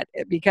fix that,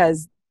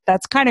 because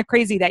that's kind of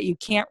crazy that you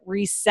can't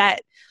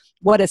reset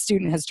what a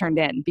student has turned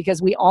in,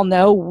 because we all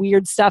know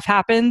weird stuff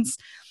happens,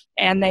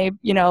 and they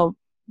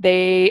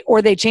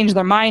change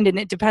their mind, and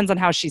it depends on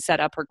how she set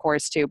up her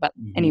course too. But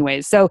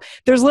anyways, so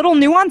there's little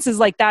nuances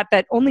like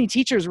that only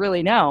teachers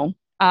really know.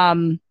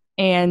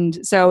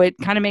 And so it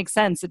kind of makes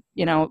sense,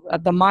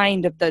 the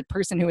mind of the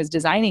person who is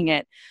designing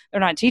it, they're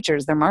not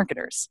teachers, they're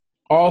marketers.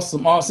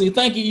 Awesome.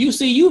 Thank you. You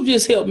see, you've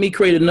just helped me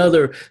create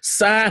another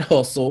side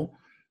hustle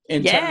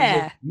in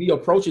terms of me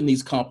approaching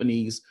these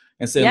companies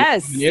and saying,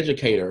 I'm an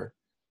educator.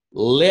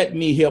 Let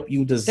me help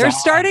you design. They're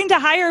starting to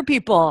hire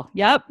people.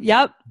 Yep.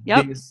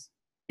 This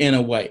in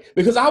a way,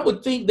 because I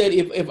would think that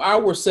if I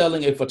were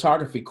selling a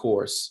photography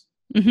course,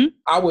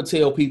 I would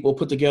tell people,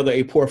 put together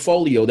a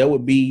portfolio. That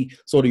would be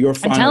sort of your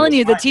final. I'm telling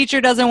you, the teacher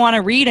doesn't want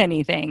to read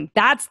anything.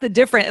 That's the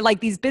difference. Like,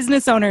 these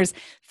business owners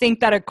think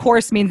that a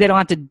course means they don't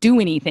have to do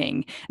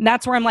anything. And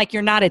that's where I'm like,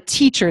 you're not a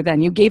teacher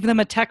then. You gave them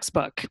a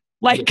textbook.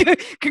 Like,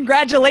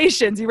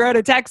 congratulations, you wrote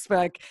a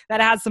textbook that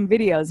has some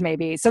videos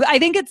maybe. So I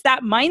think it's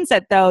that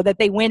mindset, though, that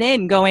they went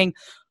in going,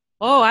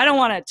 oh, I don't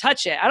want to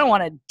touch it. I don't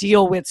want to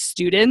deal with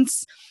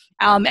students.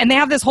 And they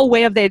have this whole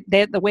way of the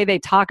way they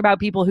talk about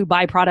people who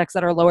buy products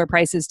that are lower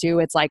prices too.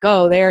 It's like,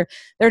 oh, they're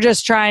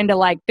just trying to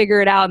like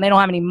figure it out, and they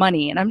don't have any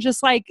money. And I'm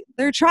just like,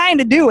 they're trying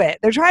to do it.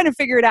 They're trying to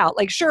figure it out.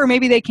 Like, sure,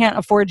 maybe they can't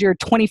afford your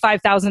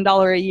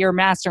 $25,000 a year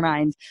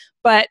mastermind,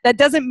 but that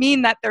doesn't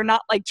mean that they're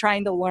not like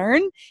trying to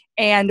learn.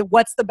 And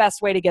what's the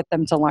best way to get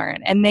them to learn?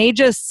 And they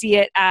just see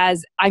it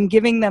as, I'm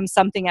giving them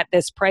something at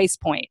this price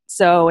point,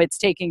 so it's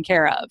taken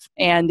care of,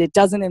 and it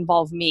doesn't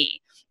involve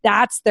me.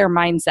 That's their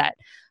mindset.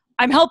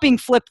 I'm helping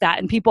flip that,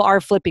 and people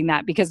are flipping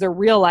that because they're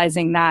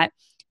realizing that,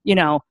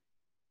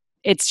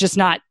 it's just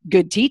not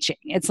good teaching.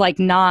 It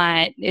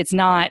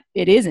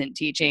isn't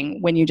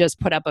teaching when you just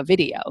put up a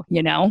video,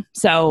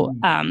 So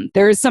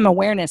there is some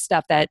awareness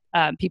stuff that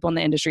people in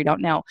the industry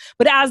don't know.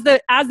 But as the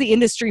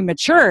industry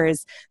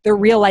matures, they're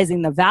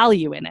realizing the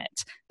value in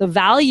it, the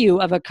value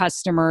of a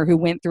customer who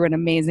went through an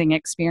amazing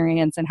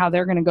experience and how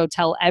they're going to go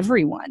tell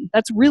everyone.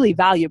 That's really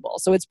valuable.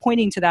 So it's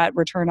pointing to that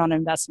return on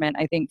investment,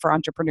 I think, for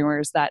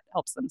entrepreneurs that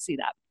helps them see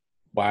that.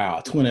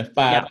 Wow,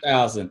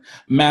 25,000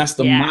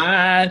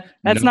 mastermind.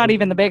 That's not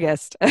even the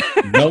biggest.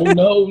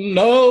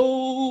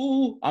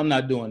 No. I'm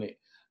not doing it.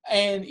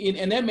 And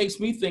that makes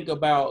me think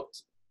about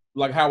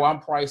like how I'm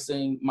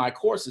pricing my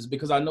courses,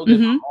 because I know that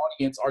my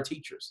audience are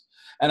teachers,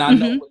 and I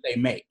know what they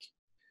make.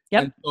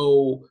 Yep. And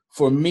so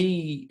for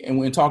me, and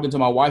when talking to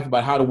my wife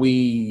about how do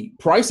we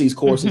price these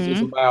courses,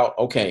 it's about,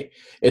 okay,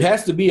 it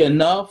has to be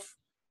enough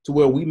to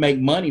where we make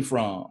money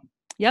from.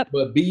 Yep.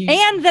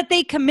 And that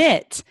they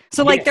commit.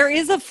 So like there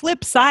is a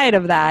flip side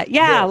of that.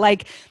 Yeah.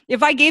 Like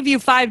if I gave you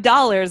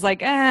 $5, like,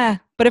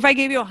 but if I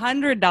gave you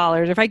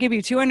 $100, if I give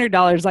you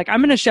 $200, like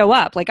I'm going to show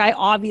up. Like I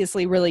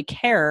obviously really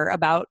care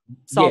about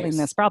solving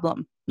this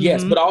problem.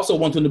 Yes. But I also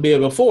want them to be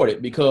able to afford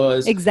it,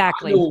 because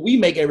exactly I know what we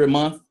make every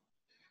month.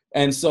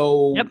 And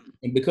so,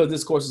 and because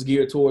this course is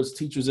geared towards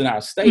teachers in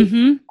our state,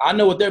 I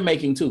know what they're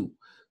making too.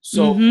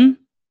 So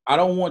I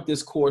don't want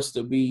this course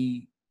to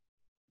be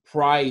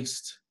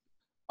priced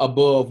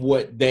above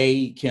what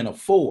they can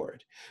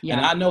afford. Yeah.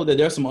 And I know that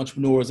there's some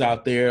entrepreneurs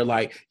out there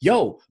like,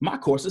 yo, my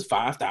course is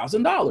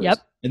 $5,000. Yep.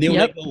 And then when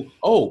they go,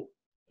 oh,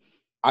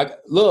 I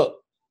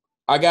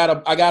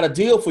got a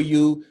deal for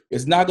you.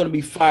 It's not going to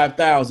be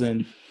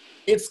 $5,000.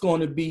 It's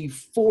going to be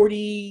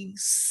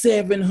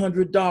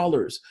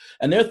 $4,700.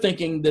 And they're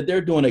thinking that they're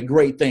doing a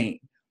great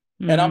thing.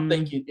 And I'm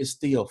thinking it's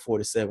still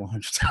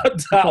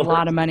 $4,700. A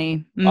lot of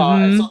money.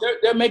 So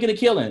they're making a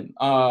killing.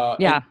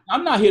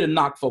 I'm not here to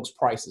knock folks'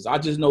 prices. I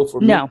just know for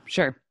me,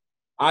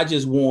 I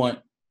just want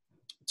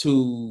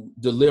to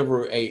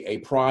deliver a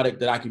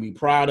product that I can be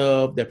proud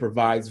of, that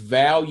provides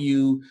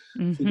value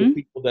to the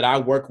people that I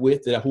work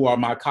with, who are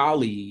my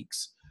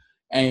colleagues,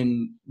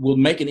 and will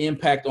make an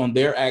impact on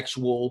their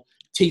actual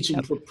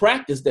teaching for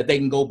practice that they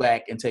can go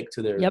back and take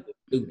to their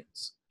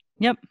students.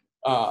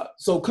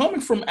 So coming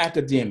from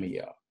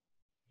academia,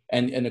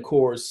 and of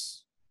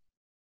course,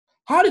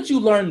 how did you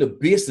learn the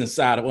business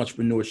side of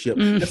entrepreneurship?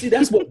 Now, see,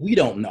 that's what we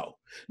don't know.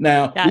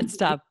 Now, that's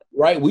tough.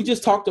 Right? We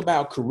just talked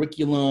about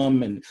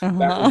curriculum and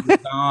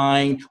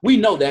design. We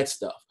know that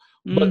stuff.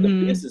 But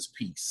the business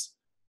piece,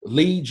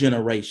 lead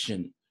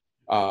generation,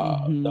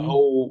 the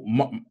whole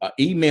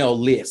email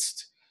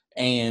list,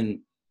 and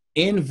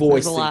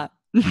invoicing,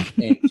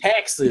 and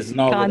taxes,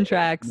 and all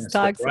contracts, that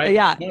stuff,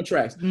 right?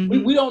 Contracts.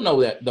 We don't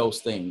know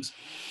those things.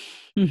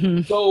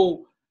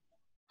 So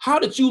how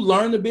did you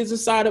learn the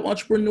business side of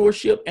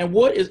entrepreneurship, and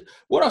what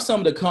are some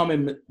of the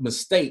common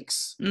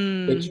mistakes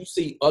that you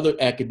see other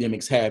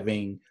academics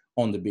having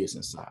on the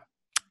business side?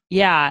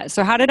 Yeah.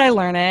 So how did I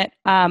learn it?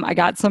 I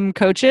got some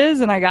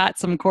coaches and I got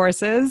some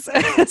courses.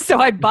 So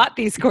I bought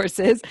these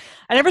courses.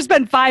 I never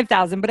spent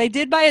 $5,000, but I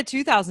did buy a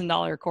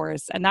 $2,000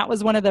 course. And that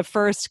was one of the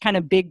first kind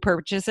of big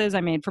purchases I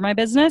made for my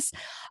business.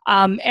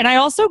 And I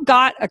also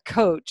got a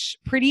coach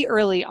pretty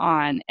early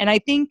on. And I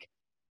think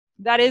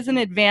that is an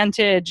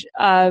advantage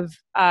of,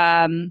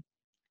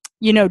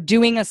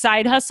 doing a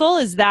side hustle,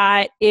 is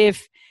that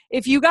if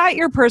you got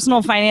your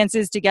personal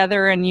finances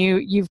together and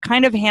you've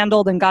kind of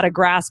handled and got a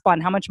grasp on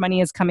how much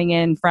money is coming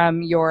in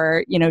from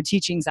your,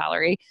 teaching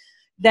salary,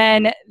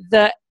 then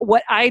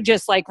what I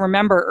just like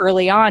remember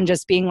early on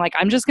just being like,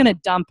 I'm just going to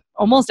dump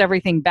almost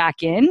everything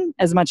back in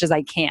as much as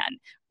I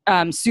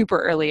can,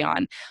 super early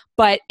on.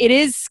 But it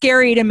is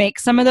scary to make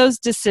some of those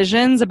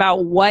decisions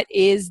about what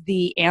is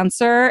the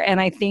answer. And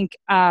I think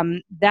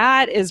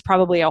that is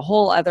probably a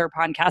whole other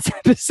podcast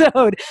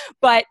episode.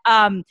 But,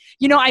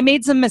 I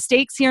made some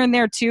mistakes here and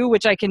there too,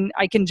 which I can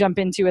jump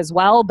into as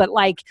well. But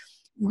like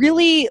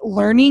really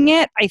learning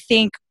it, I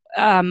think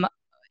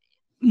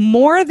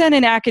more than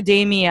in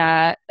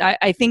academia,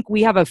 I think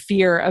we have a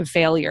fear of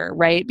failure,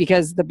 right?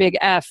 Because the big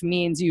F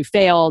means you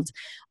failed.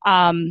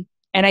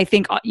 And I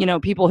think,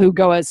 people who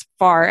go as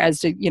far as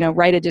to,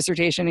 write a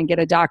dissertation and get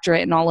a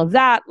doctorate and all of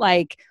that,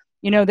 like,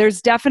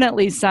 there's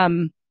definitely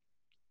some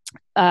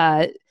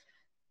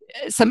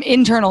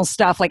internal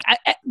stuff,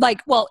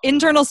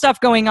 internal stuff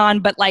going on,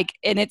 but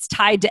and it's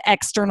tied to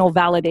external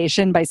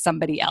validation by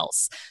somebody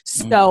else.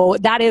 So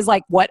that is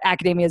like what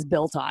academia is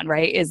built on,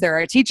 right? Is there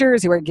are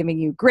teachers who are giving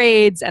you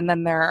grades, and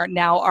then there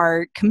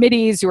are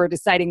committees who are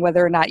deciding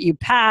whether or not you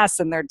pass,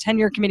 and there are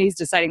tenure committees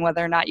deciding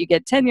whether or not you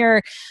get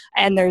tenure,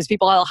 and there's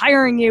people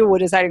hiring you who are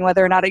deciding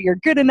whether or not you're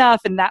good enough.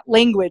 And that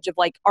language of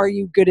like, are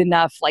you good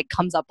enough, like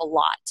comes up a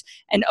lot.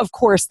 And of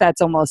course,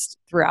 that's almost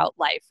throughout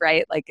life,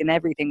 right? Like in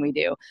everything we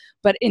do.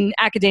 But in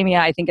academia,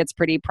 I think it's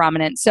pretty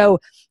prominent. So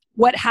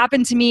what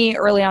happened to me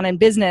early on in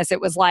business, it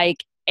was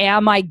like,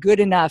 am I good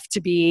enough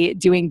to be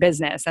doing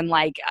business? And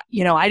like,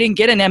 I didn't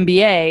get an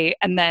MBA,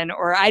 and then,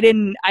 or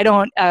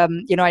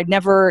I'd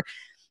never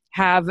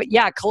have,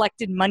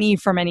 collected money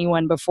from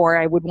anyone before.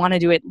 I would want to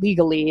do it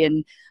legally.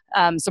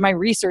 And so my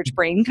research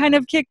brain kind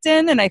of kicked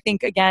in, and I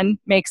think, again,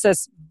 makes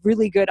us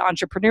really good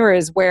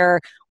entrepreneurs where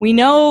we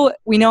know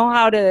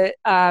how to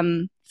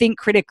think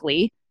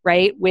critically,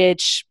 right?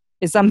 Which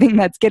is something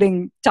that's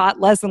getting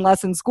taught less and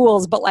less in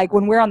schools. But like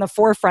when we're on the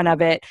forefront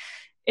of it,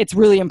 it's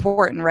really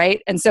important,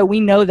 right? And so we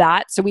know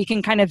that, so we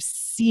can kind of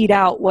seed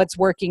out what's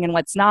working and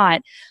what's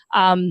not.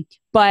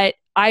 But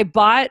I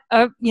bought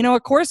a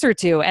course or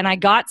two, and I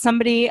got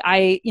somebody,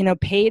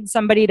 paid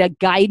somebody to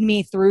guide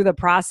me through the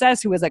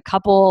process who was a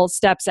couple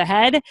steps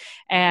ahead,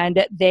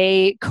 and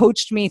they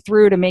coached me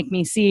through to make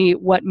me see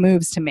what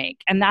moves to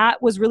make. And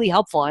that was really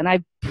helpful. And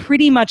I've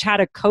pretty much had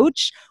a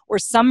coach or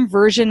some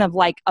version of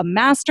like a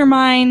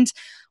mastermind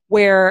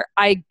where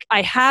I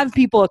have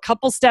people a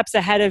couple steps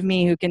ahead of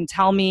me who can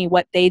tell me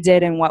what they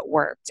did and what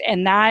worked.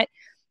 And that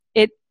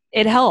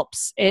it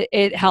helps.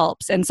 It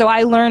helps. And so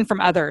I learn from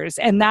others.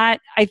 And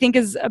that, I think,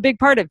 is a big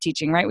part of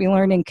teaching, right? We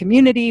learn in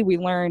community, we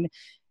learn,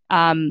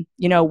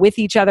 with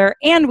each other,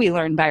 and we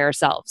learn by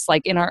ourselves,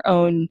 like in our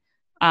own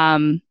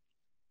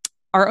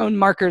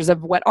markers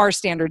of what our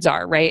standards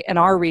are, right? And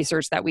our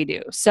research that we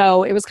do.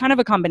 So it was kind of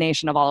a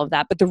combination of all of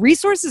that. But the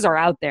resources are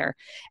out there,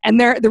 and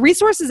the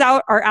resources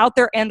are out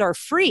there and are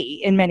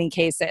free in many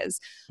cases.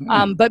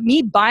 But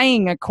me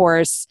buying a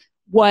course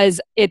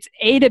it's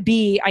A to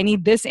B. I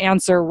need this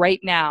answer right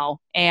now,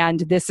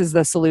 and this is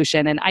the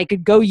solution. And I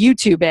could go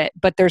YouTube it,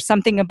 but there's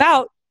something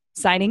about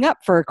signing up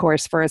for a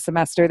course for a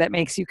semester that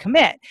makes you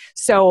commit.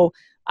 So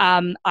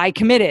I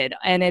committed,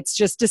 and it's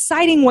just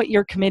deciding what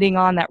you're committing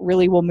on that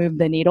really will move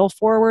the needle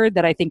forward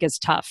that I think is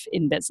tough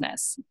in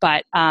business.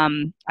 But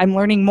I'm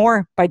learning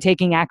more by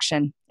taking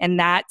action, and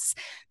that's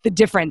the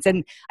difference.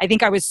 And I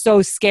think I was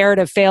so scared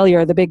of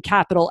failure, the big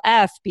capital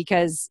F,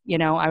 because,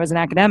 I was an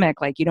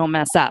academic, like you don't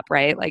mess up,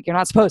 right? Like you're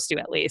not supposed to,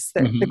 at least.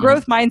 The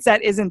growth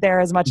mindset isn't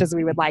there as much as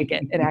we would like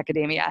it in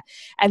academia.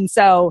 And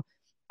so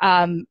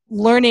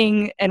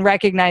learning and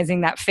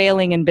recognizing that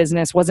failing in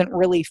business wasn't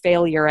really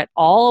failure at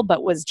all,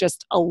 but was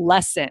just a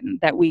lesson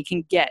that we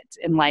can get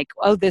in like,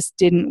 oh, this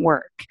didn't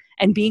work,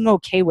 and being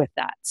okay with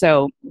that.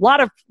 So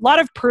a lot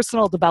of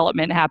personal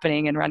development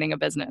happening in running a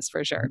business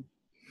for sure.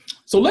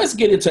 So let's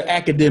get into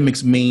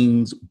academics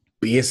means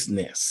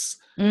business.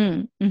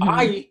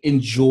 I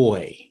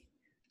enjoy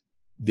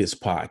this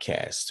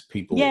podcast,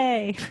 people.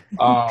 Yay.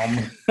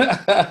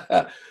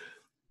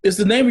 It's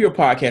the name of your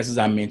podcast, as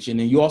I mentioned,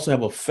 and you also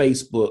have a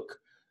Facebook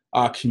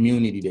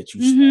community that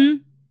you started.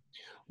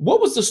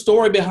 What was the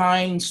story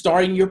behind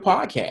starting your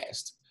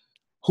podcast?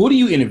 Who do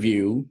you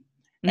interview?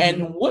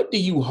 And what do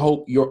you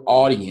hope your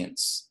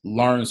audience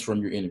learns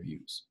from your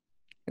interviews?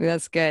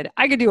 That's good.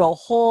 I could do a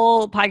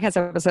whole podcast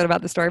episode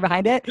about the story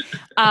behind it.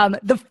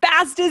 The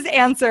fastest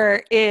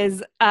answer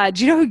is, do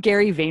you know who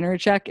Gary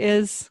Vaynerchuk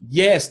is?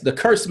 Yes, the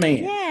curse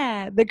man.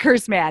 Yeah, the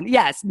curse man.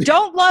 Yes.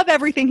 Don't love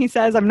everything he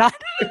says. I'm not,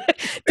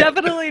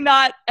 definitely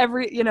not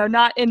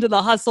not into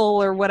the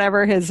hustle or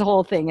whatever his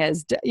whole thing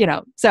is,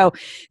 so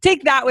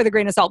take that with a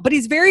grain of salt. But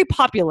he's very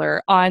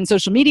popular on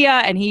social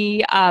media, and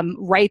he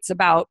writes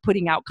about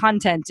putting out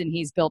content, and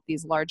he's built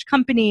these large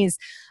companies.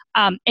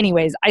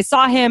 Anyways, I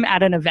saw him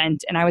at an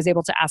event and I was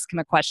able to ask him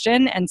a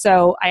question. And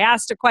so I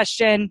asked a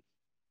question.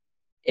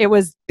 It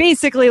was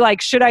basically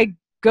like, should I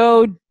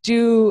go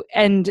do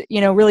and,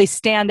 really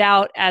stand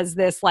out as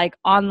this like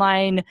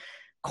online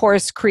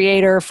course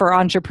creator for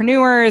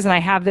entrepreneurs? And I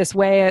have this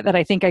way that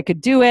I think I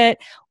could do it.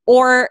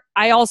 Or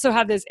I also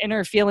have this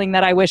inner feeling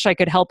that I wish I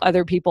could help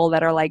other people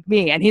that are like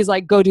me. And he's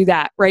like, go do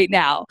that right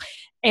now.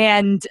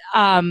 And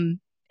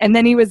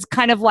then he was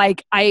kind of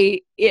like, I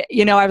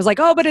was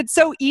like, oh, but it's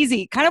so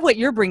easy. Kind of what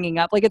you're bringing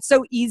up. Like, it's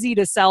so easy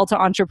to sell to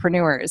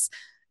entrepreneurs.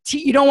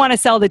 You don't want to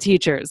sell the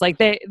teachers. Like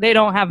they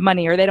don't have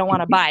money or they don't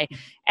want to buy.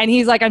 And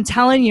he's like, I'm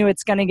telling you,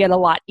 it's going to get a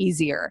lot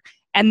easier.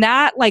 And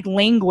that like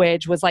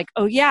language was like,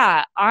 oh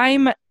yeah,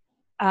 I'm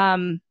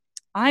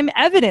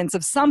evidence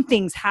of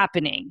something's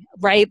happening,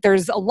 right?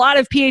 There's a lot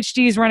of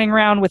PhDs running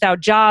around without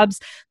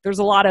jobs. There's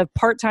a lot of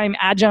part-time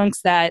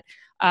adjuncts that,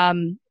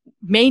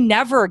 may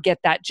never get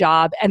that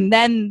job. And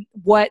then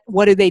what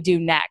do they do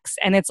next?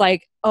 And it's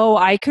like, oh,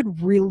 I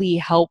could really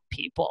help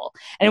people.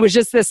 And it was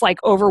just this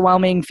like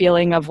overwhelming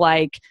feeling of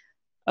like,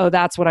 oh,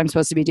 that's what I'm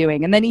supposed to be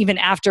doing. And then even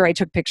after I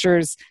took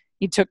pictures,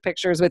 he took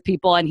pictures with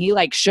people and he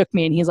like shook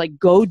me and he's like,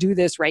 go do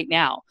this right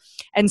now.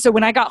 And so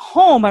when I got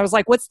home, I was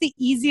like, what's the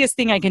easiest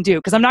thing I can do?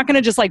 Because I'm not going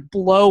to just like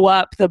blow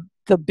up the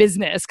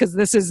business, because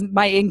this is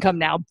my income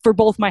now for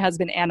both my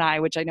husband and I,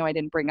 which I know I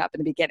didn't bring up in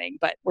the beginning,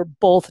 but we're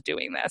both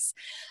doing this.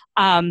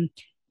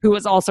 Who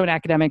was also an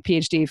academic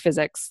PhD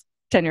physics,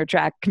 tenure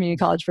track community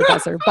college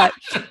professor, but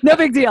no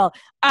big deal.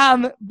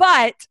 I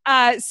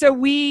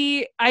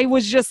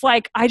was just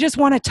like, I just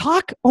want to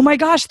talk. Oh my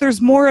gosh,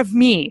 there's more of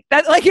me.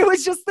 That like, it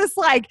was just this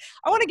like,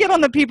 I want to get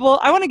on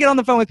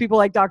the phone with people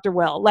like Dr.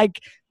 Will.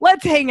 Like,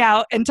 let's hang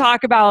out and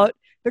talk about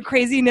the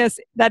craziness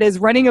that is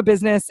running a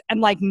business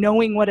and like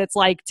knowing what it's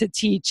like to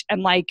teach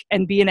and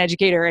be an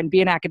educator and be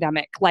an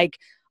academic. Like,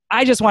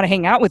 I just want to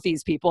hang out with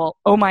these people.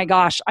 Oh my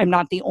gosh, I'm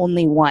not the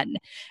only one.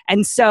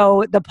 And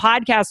so the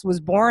podcast was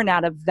born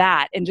out of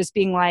that and just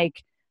being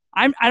like,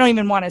 I don't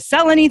even want to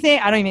sell anything.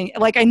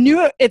 I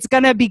knew it's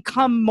going to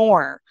become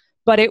more,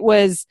 but I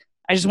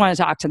just want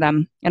to talk to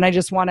them and I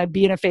just want to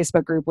be in a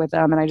Facebook group with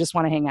them and I just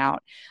want to hang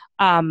out.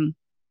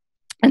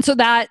 And so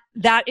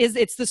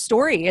it's the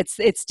story.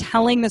 It's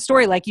telling the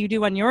story like you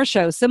do on your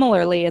show.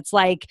 Similarly, it's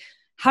like,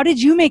 how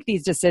did you make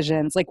these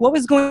decisions? Like, what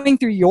was going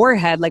through your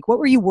head? Like, what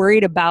were you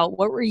worried about?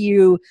 What were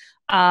you,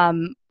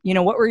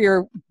 what were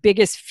your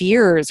biggest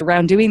fears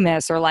around doing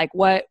this? Or like,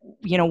 what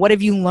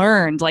have you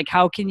learned? Like,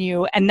 how can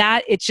you, and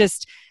that it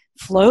just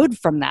flowed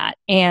from that.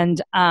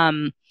 And,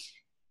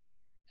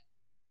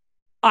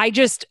 I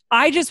just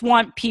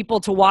want people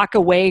to walk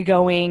away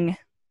going,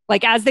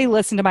 like, as they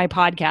listen to my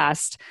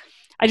podcast,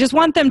 I just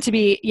want them to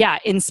be,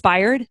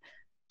 inspired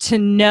to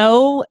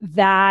know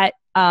that,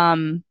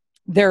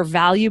 they're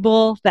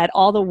valuable, that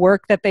all the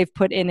work that they've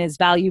put in is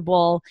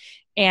valuable.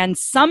 And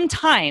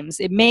sometimes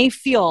it may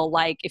feel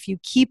like if you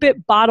keep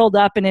it bottled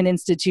up in an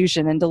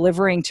institution and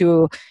delivering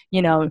to,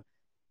 a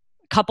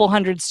couple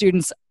hundred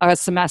students a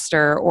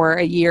semester or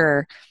a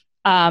year,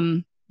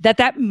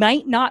 that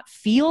might not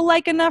feel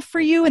like enough for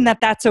you and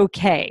that's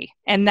okay.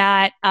 And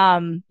that,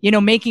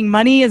 making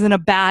money isn't a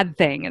bad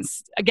thing.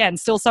 It's, again,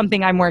 still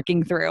something I'm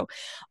working through.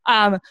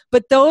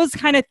 But those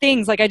kind of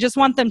things, like, I just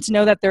want them to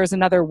know that there's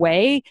another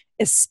way,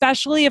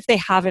 especially if they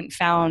haven't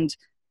found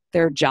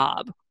their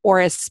job,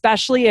 or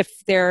especially if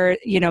they're,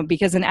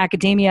 because in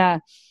academia,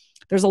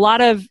 there's a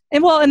lot of,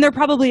 and there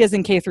probably is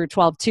in K through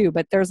 12 too,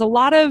 but there's a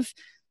lot of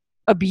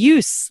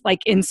abuse, like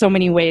in so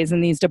many ways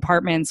in these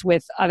departments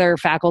with other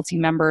faculty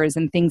members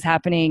and things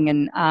happening.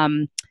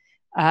 And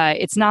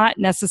it's not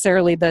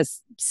necessarily the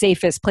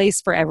safest place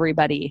for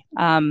everybody.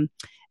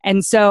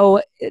 And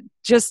so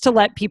just to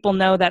let people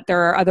know that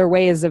there are other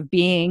ways of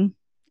being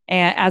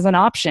as an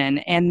option,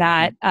 and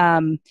that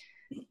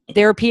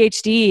their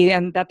PhD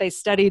and that they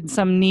studied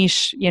some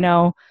niche,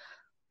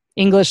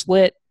 English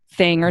lit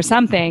thing or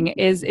something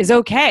is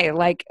okay.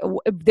 Like,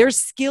 there's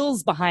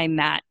skills behind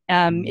that.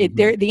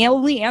 The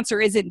only answer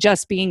isn't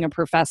just being a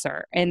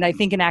professor. And I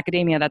think in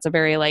academia, that's a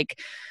very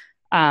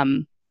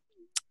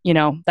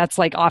that's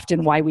like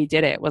often why we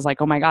did it, was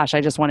like, oh my gosh,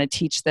 I just want to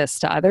teach this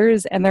to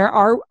others. And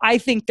I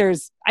think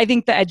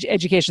the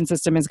education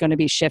system is going to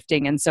be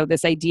shifting. And so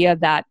this idea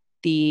that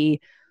the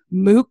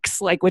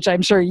MOOCs, like, which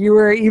I'm sure you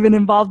were even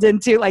involved in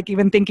too, like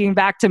even thinking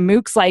back to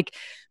MOOCs, like,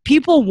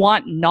 people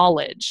want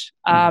knowledge.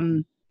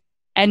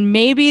 And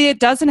maybe it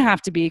doesn't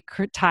have to be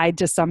tied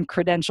to some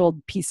credentialed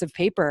piece of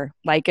paper.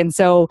 And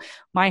so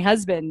my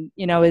husband,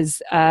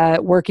 is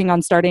working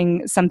on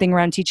starting something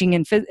around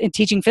teaching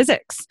teaching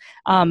physics,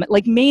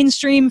 like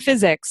mainstream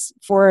physics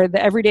for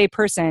the everyday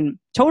person.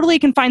 Totally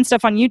can find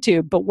stuff on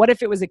YouTube, but what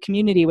if it was a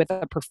community with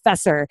a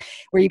professor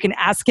where you can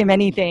ask him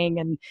anything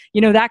and,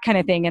 that kind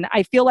of thing. And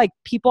I feel like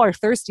people are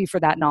thirsty for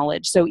that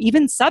knowledge. So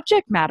even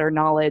subject matter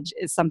knowledge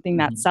is something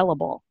that's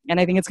sellable. And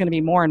I think it's going to be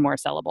more and more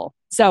sellable.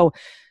 So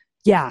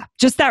yeah,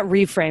 just that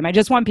reframe. I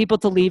just want people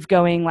to leave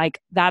going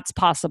that's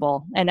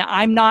possible. And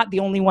I'm not the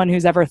only one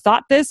who's ever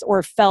thought this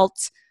or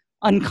felt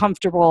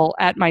uncomfortable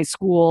at my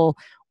school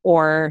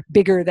or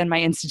bigger than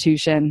my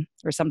institution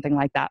or something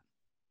like that.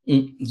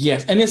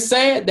 Yes. And it's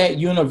sad that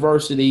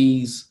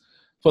universities,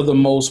 for the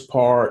most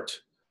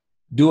part,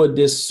 do a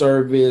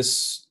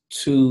disservice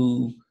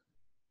to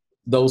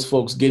those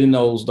folks getting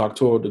those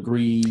doctoral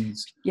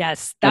degrees.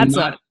 Yes, that's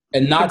the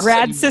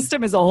grad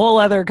system is a whole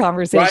other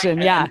conversation.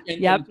 Right?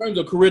 Yeah. In terms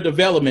of career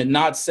development,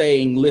 not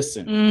saying,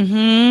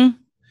 listen,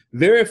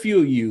 very few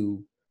of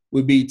you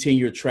would be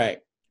tenure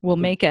track. Will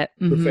make it.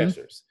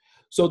 Professors.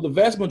 So the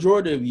vast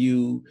majority of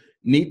you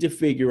need to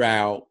figure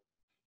out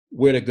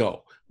where to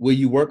go. Will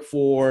you work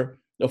for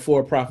a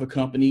for-profit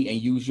company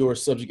and use your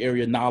subject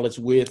area knowledge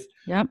with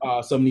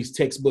some of these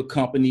textbook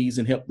companies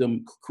and help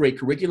them create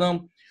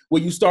curriculum?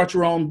 Will you start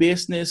your own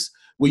business?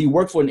 Will you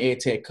work for an ed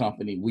tech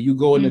company? Will you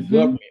go into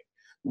government?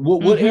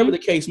 Whatever the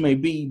case may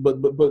be,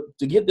 but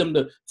to get them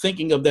to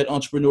thinking of that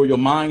entrepreneurial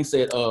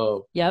mindset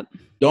of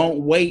don't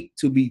wait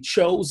to be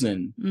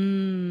chosen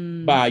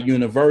by a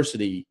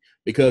university,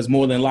 because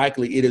more than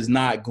likely it is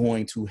not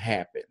going to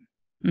happen.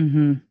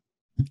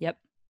 Yep.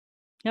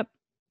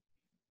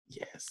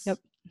 Yes.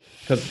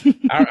 Because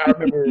I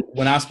remember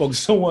when I spoke to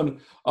someone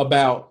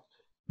about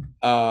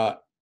an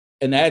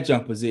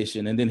adjunct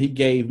position, and then he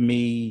gave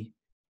me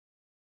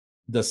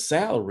the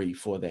salary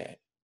for that.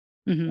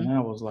 And I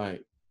was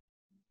like,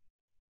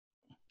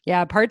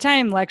 yeah,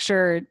 part-time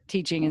lecture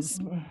teaching is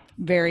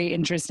very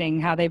interesting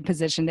how they've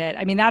positioned it.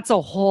 I mean, that's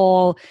a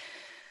whole,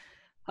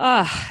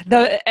 I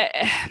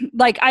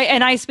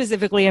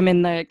specifically am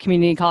in the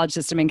community college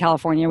system in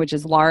California, which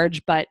is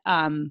large, but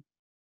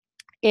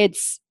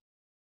it's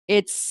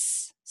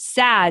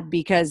sad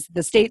because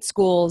the state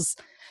schools,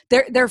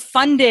 they're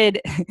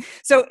funded.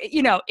 So,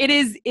 it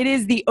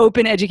is the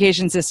open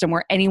education system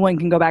where anyone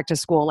can go back to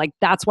school.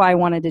 That's why I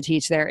wanted to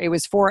teach there. It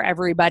was for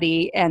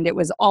everybody. And it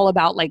was all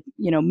about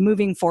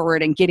moving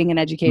forward and getting an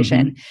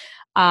education.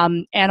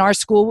 And our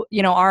school,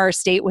 our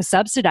state was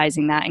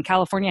subsidizing that. And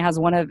California has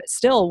one of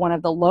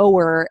the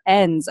lower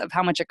ends of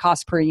how much it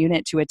costs per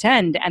unit to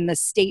attend. And the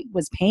state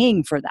was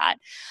paying for that.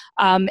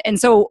 And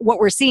so what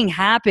we're seeing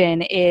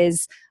happen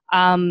is,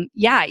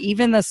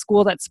 even the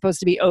school that's supposed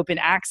to be open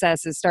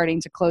access is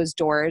starting to close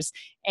doors,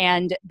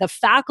 and the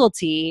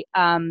faculty,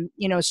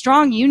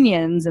 strong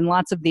unions in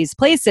lots of these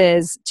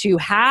places to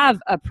have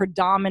a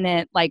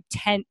predominant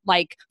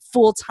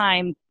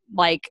full-time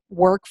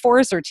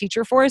workforce or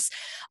teacher force.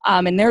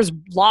 And there's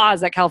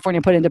laws that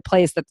California put into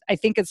place that I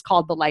think it's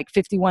called the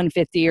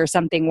 5150 or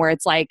something, where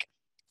it's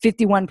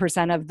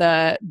 51% of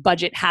the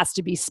budget has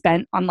to be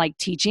spent on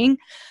teaching.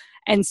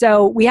 And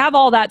so we have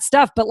all that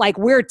stuff, but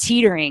we're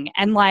teetering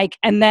and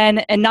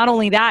not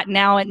only that,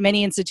 now at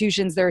many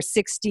institutions, there are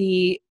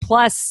 60+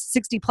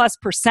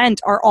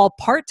 percent are all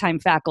part-time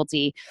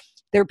faculty.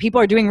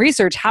 People are doing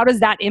research. How does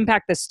that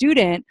impact the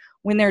student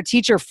when their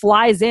teacher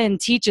flies in,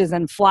 teaches,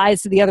 and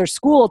flies to the other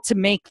school to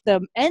make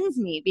the ends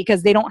meet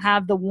because they don't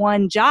have the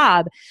one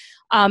job?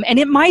 And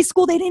at my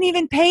school, they didn't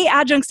even pay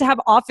adjuncts to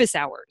have office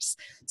hours.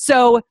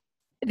 So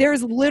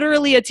there's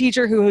literally a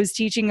teacher who is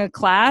teaching a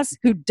class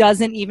who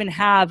doesn't even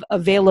have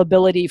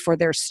availability for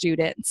their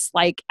students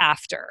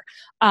after.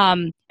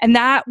 And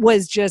that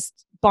was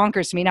just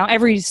bonkers to me. Now,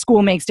 every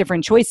school makes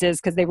different choices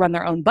because they run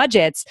their own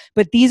budgets,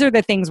 but these are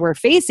the things we're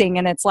facing.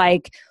 And it's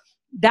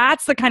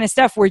that's the kind of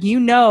stuff where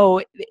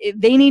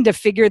they need to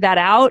figure that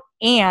out.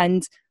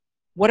 And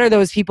what are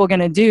those people going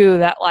to do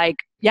that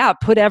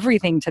put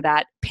everything to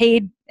that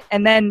paid?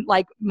 And then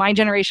my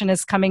generation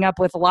is coming up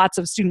with lots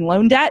of student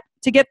loan debt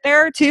to get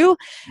there too.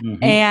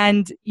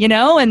 And,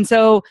 and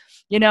so,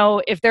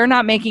 if they're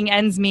not making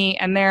ends meet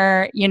and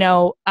they're,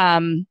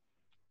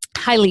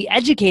 highly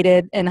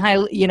educated and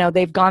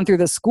they've gone through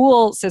the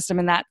school system,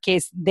 in that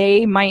case,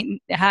 they might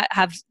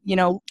have,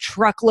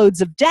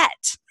 truckloads of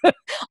debt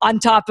on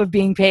top of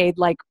being paid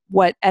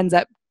what ends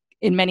up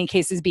in many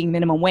cases being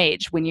minimum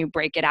wage when you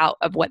break it out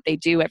of what they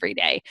do every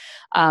day.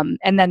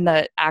 And then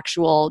the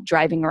actual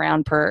driving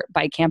around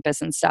by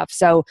campus and stuff.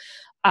 So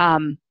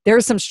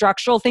there's some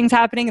structural things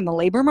happening in the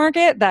labor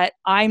market that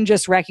I'm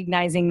just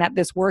recognizing that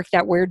this work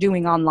that we're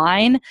doing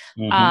online,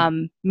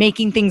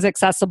 making things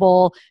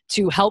accessible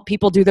to help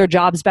people do their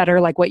jobs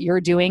better, like what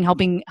you're doing,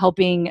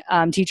 helping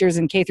teachers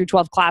in K through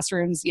 12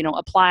 classrooms,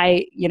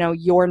 apply,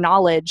 your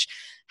knowledge,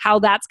 how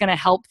that's going to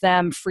help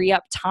them free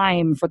up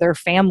time for their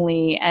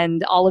family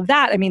and all of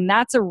that. I mean,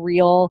 that's a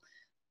real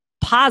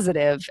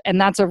positive, and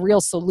that's a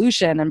real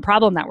solution and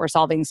problem that we're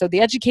solving. So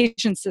the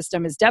education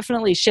system is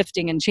definitely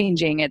shifting and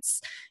changing.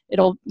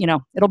 It'll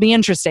be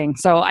interesting.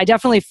 So I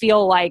definitely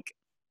feel like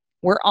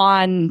we're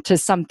on to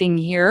something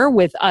here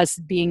with us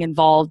being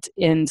involved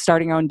in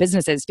starting our own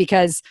businesses,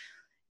 because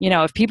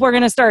if people are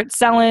going to start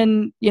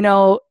selling,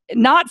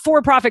 not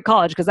for-profit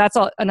college, because that's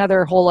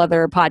another whole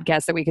other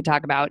podcast that we could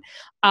talk about.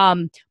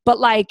 But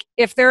like,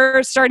 if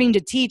they're starting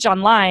to teach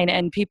online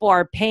and people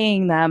are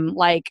paying them,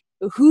 like,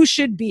 who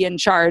should be in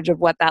charge of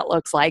what that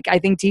looks like? I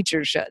think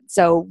teachers should.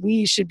 So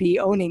we should be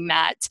owning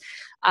that,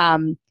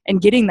 and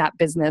getting that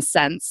business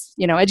sense.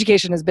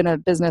 Education has been a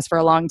business for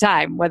a long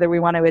time, whether we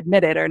want to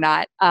admit it or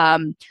not.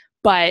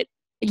 But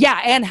yeah,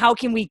 and how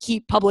can we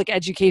keep public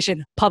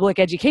education?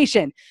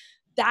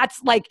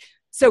 That's like,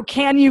 so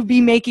can you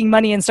be making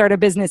money and start a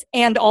business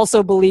and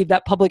also believe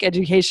that public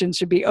education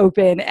should be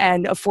open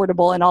and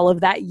affordable and all of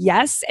that?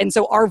 Yes. And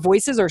so our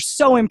voices are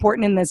so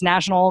important in this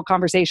national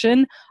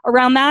conversation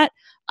around that.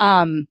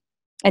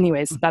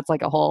 Anyways, that's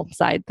like a whole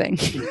side thing,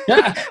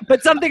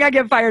 but something I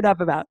get fired up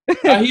about.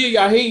 I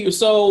hear you.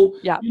 So,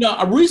 yeah.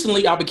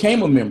 Recently I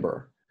became a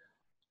member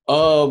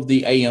of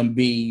the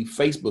AMB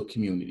Facebook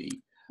community.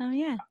 Oh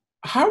yeah.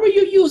 How are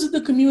you using the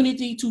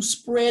community to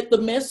spread the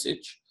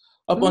message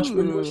of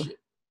entrepreneurship?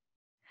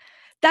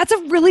 That's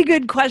a really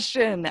good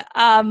question.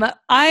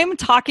 I'm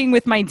talking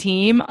with my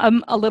team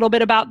a little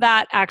bit about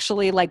that,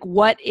 actually, like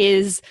what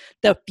is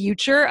the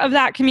future of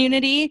that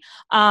community?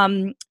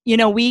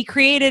 We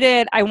created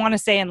it, I want to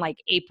say in like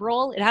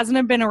April. It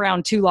hasn't been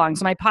around too long.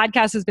 So my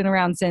podcast has been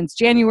around since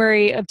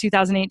January of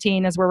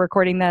 2018 as we're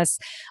recording this.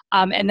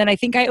 And then I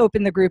think I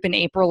opened the group in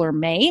April or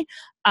May,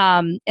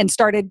 and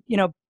started,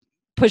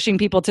 pushing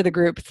people to the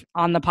group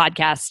on the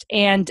podcast.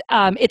 And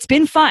it's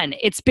been fun.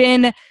 It's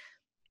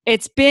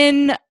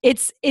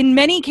in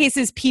many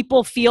cases,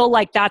 people feel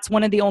like that's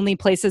one of the only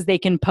places they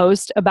can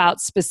post about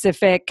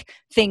specific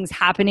things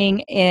happening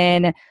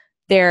in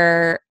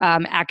their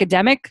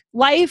academic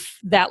life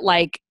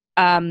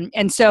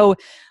and so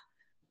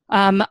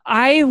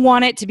I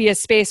want it to be a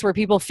space where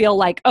people feel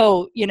like,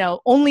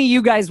 only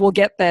you guys will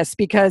get this,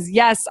 because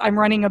yes, I'm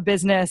running a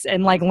business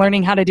and like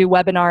learning how to do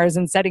webinars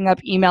and setting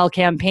up email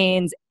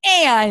campaigns,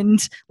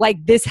 and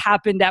like this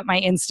happened at my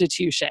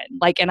institution,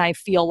 and I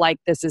feel like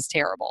this is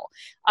terrible.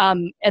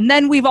 And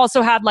then we've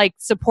also had like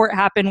support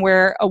happen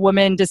where a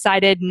woman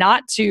decided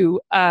not to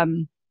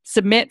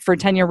submit for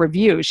tenure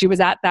review. She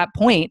was at that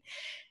point.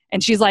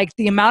 And she's like,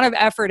 the amount of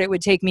effort it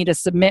would take me to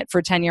submit for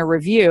tenure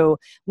review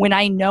when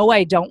I know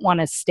I don't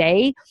want to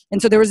stay.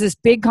 And so there was this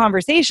big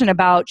conversation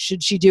about,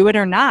 should she do it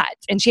or not?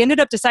 And she ended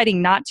up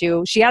deciding not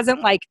to. She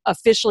hasn't like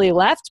officially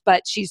left,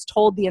 but she's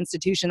told the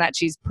institution that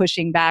she's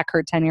pushing back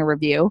her tenure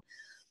review.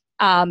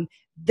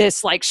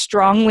 This like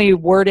strongly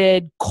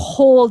worded,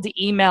 cold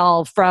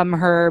email from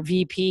her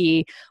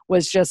VP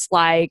was just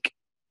like,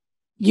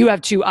 you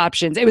have two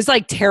options. It was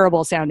like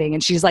terrible sounding.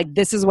 And she's like,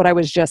 this is what I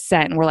was just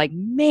sent. And we're like,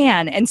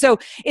 man. And so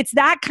it's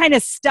that kind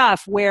of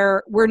stuff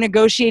where we're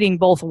negotiating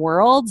both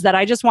worlds, that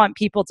I just want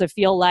people to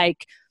feel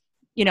like,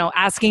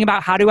 asking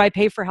about, how do I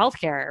pay for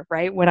healthcare,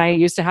 right? When I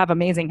used to have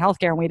amazing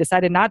healthcare and we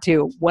decided not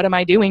to, what am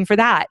I doing for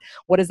that?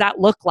 What does that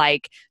look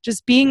like?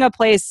 Just being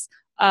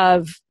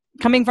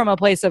coming from a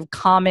place of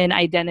common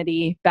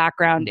identity,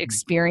 background,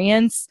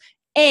 experience,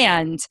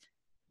 and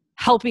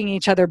helping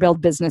each other build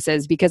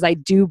businesses, because I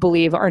do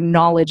believe our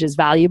knowledge is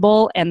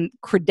valuable, and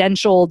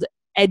credentialed,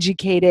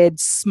 educated,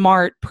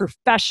 smart,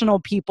 professional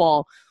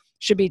people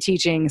should be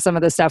teaching some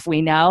of the stuff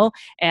we know,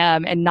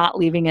 and not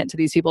leaving it to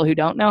these people who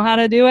don't know how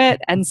to do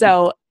it. And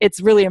so it's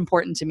really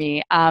important to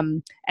me.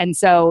 And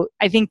so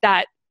I think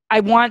that I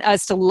want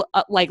us to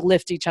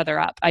lift each other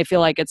up. I feel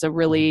like it's a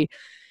really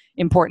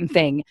important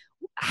thing.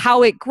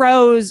 How it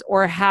grows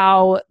or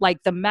how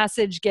like the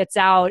message gets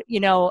out,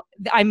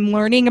 I'm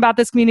learning about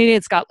this community.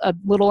 It's got a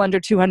little under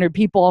 200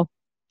 people.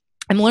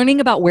 I'm learning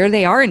about where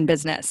they are in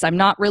business. I'm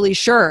not really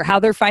sure how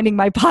they're finding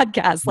my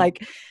podcast.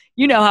 Like,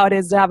 how it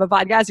is to have a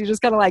podcast. You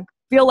just kind of like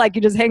feel like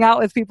you just hang out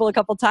with people a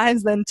couple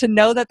times. Then to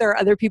know that there are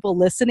other people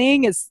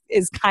listening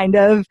is kind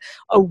of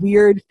a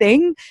weird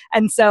thing.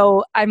 And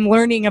so I'm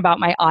learning about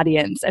my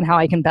audience and how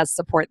I can best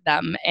support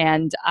them,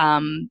 and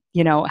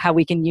how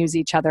we can use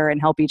each other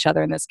and help each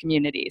other in this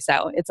community.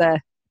 So it's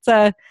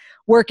a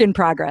work in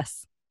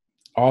progress.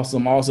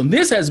 Awesome.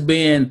 This has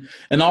been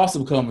an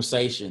awesome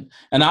conversation,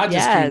 and I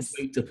just can't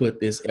wait to put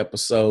this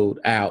episode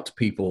out,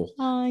 people.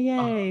 Oh,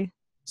 yay.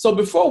 So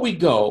before we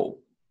go,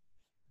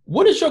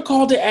 what is your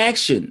call to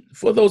action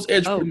for those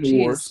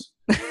edupreneurs?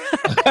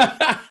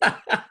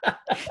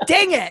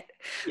 Dang it.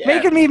 Yeah.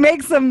 Making me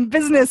make some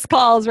business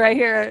calls right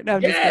here. No,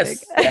 I'm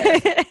just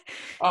kidding. Yes.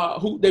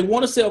 Who they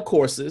want to sell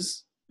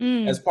courses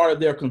as part of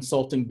their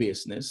consulting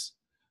business.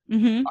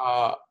 Mm-hmm.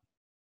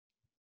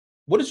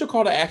 What is your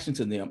call to action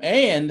to them?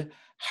 And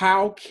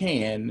how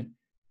can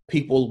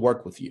people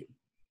work with you?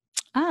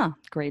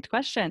 Great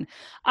question.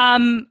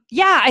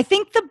 Yeah, I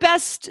think the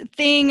best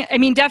thing,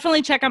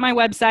 definitely check out my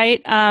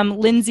website,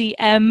 Lindsay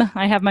M.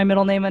 I have my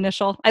middle name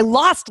initial. I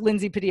lost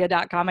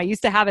lindsaypadilla.com. I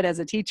used to have it as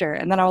a teacher.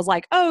 And then I was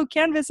like, oh,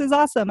 Canvas is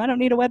awesome. I don't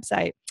need a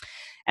website.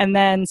 And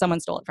then someone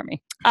stole it from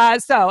me.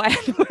 So I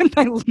have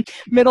my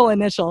middle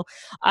initial.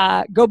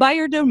 Go buy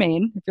your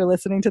domain. If you're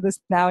listening to this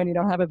now and you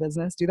don't have a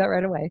business, do that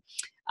right away.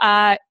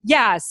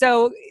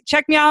 So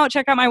check me out.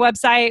 Check out my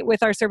website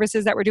with our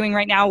services that we're doing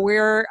right now.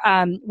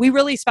 We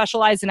really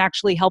specialize in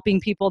actually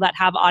helping people that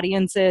have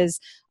audiences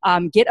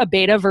get a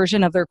beta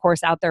version of their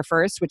course out there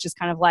first, which is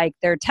kind of like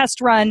their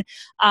test run.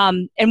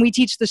 And we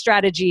teach the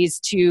strategies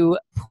to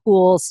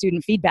pool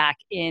student feedback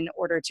in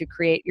order to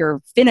create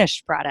your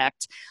finished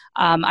product.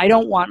 I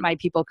don't want my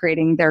people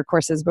creating their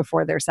courses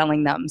before they're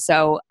selling them.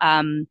 So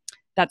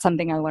that's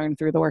something I learned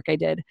through the work I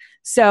did.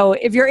 So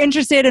if you're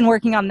interested in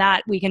working on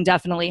that, we can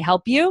definitely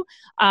help you.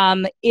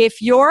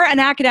 If you're an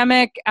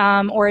academic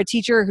or a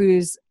teacher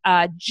who's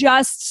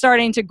just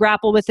starting to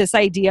grapple with this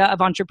idea of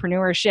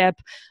entrepreneurship,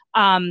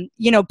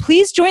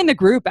 please join the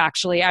group.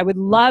 Actually, I would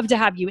love to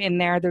have you in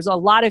there. There's a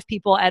lot of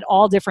people at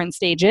all different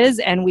stages,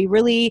 and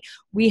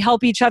we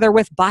help each other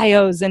with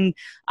bios and,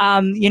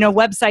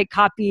 website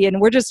copy.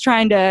 And we're just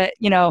trying to,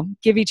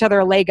 give each other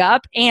a leg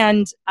up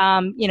and,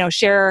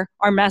 share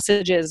our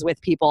messages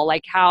with people.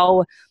 Like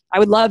how I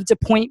would love to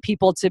point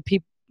people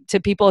to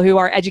people who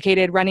are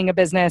educated, running a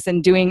business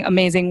and doing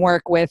amazing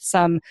work with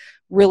some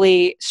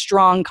really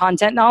strong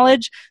content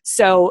knowledge.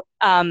 So,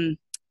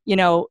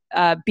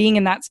 being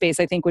in that space,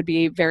 I think would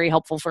be very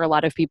helpful for a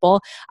lot of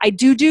people. I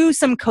do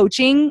some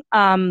coaching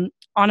on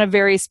a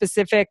very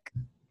specific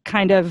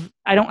kind of,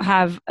 I don't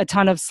have a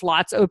ton of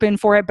slots open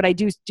for it, but I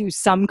do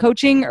some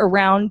coaching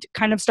around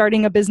kind of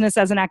starting a business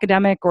as an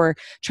academic or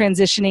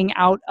transitioning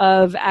out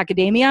of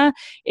academia.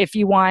 If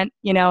you want,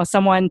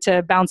 someone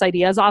to bounce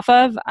ideas off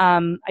of,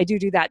 I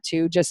do that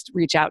too. Just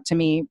reach out to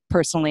me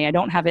personally. I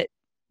don't have it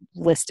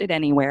listed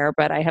anywhere,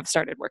 but I have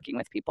started working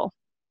with people.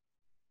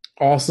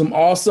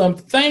 Awesome.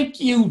 Thank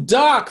you,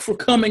 Doc, for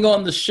coming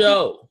on the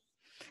show.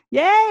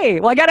 Yay.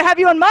 Well, I got to have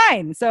you on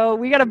mine. So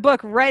we got to book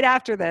right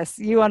after this,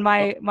 you on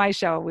my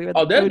show.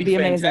 That'd be fantastic.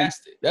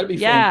 Amazing. That'd be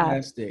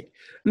fantastic.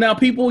 Now,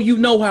 people, you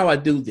know how I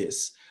do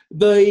this.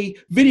 The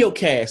video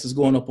cast is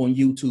going up on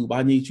YouTube.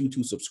 I need you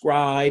to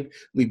subscribe,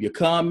 leave your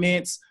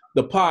comments.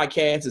 The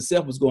podcast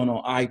itself is going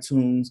on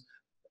iTunes,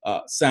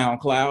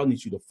 SoundCloud. I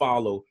need you to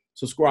follow,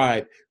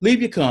 subscribe,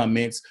 leave your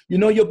comments.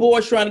 Your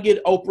boy's trying to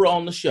get Oprah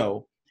on the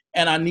show,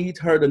 and I need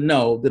her to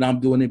know that I'm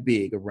doing it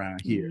big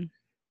around here. Mm-hmm.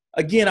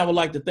 Again, I would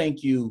like to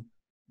thank you,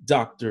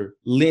 Dr.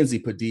 Lindsay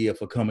Padilla,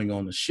 for coming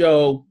on the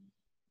show.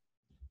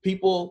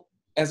 People,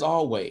 as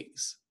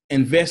always,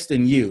 invest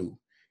in you.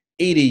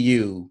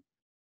 EDU.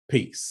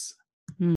 Peace.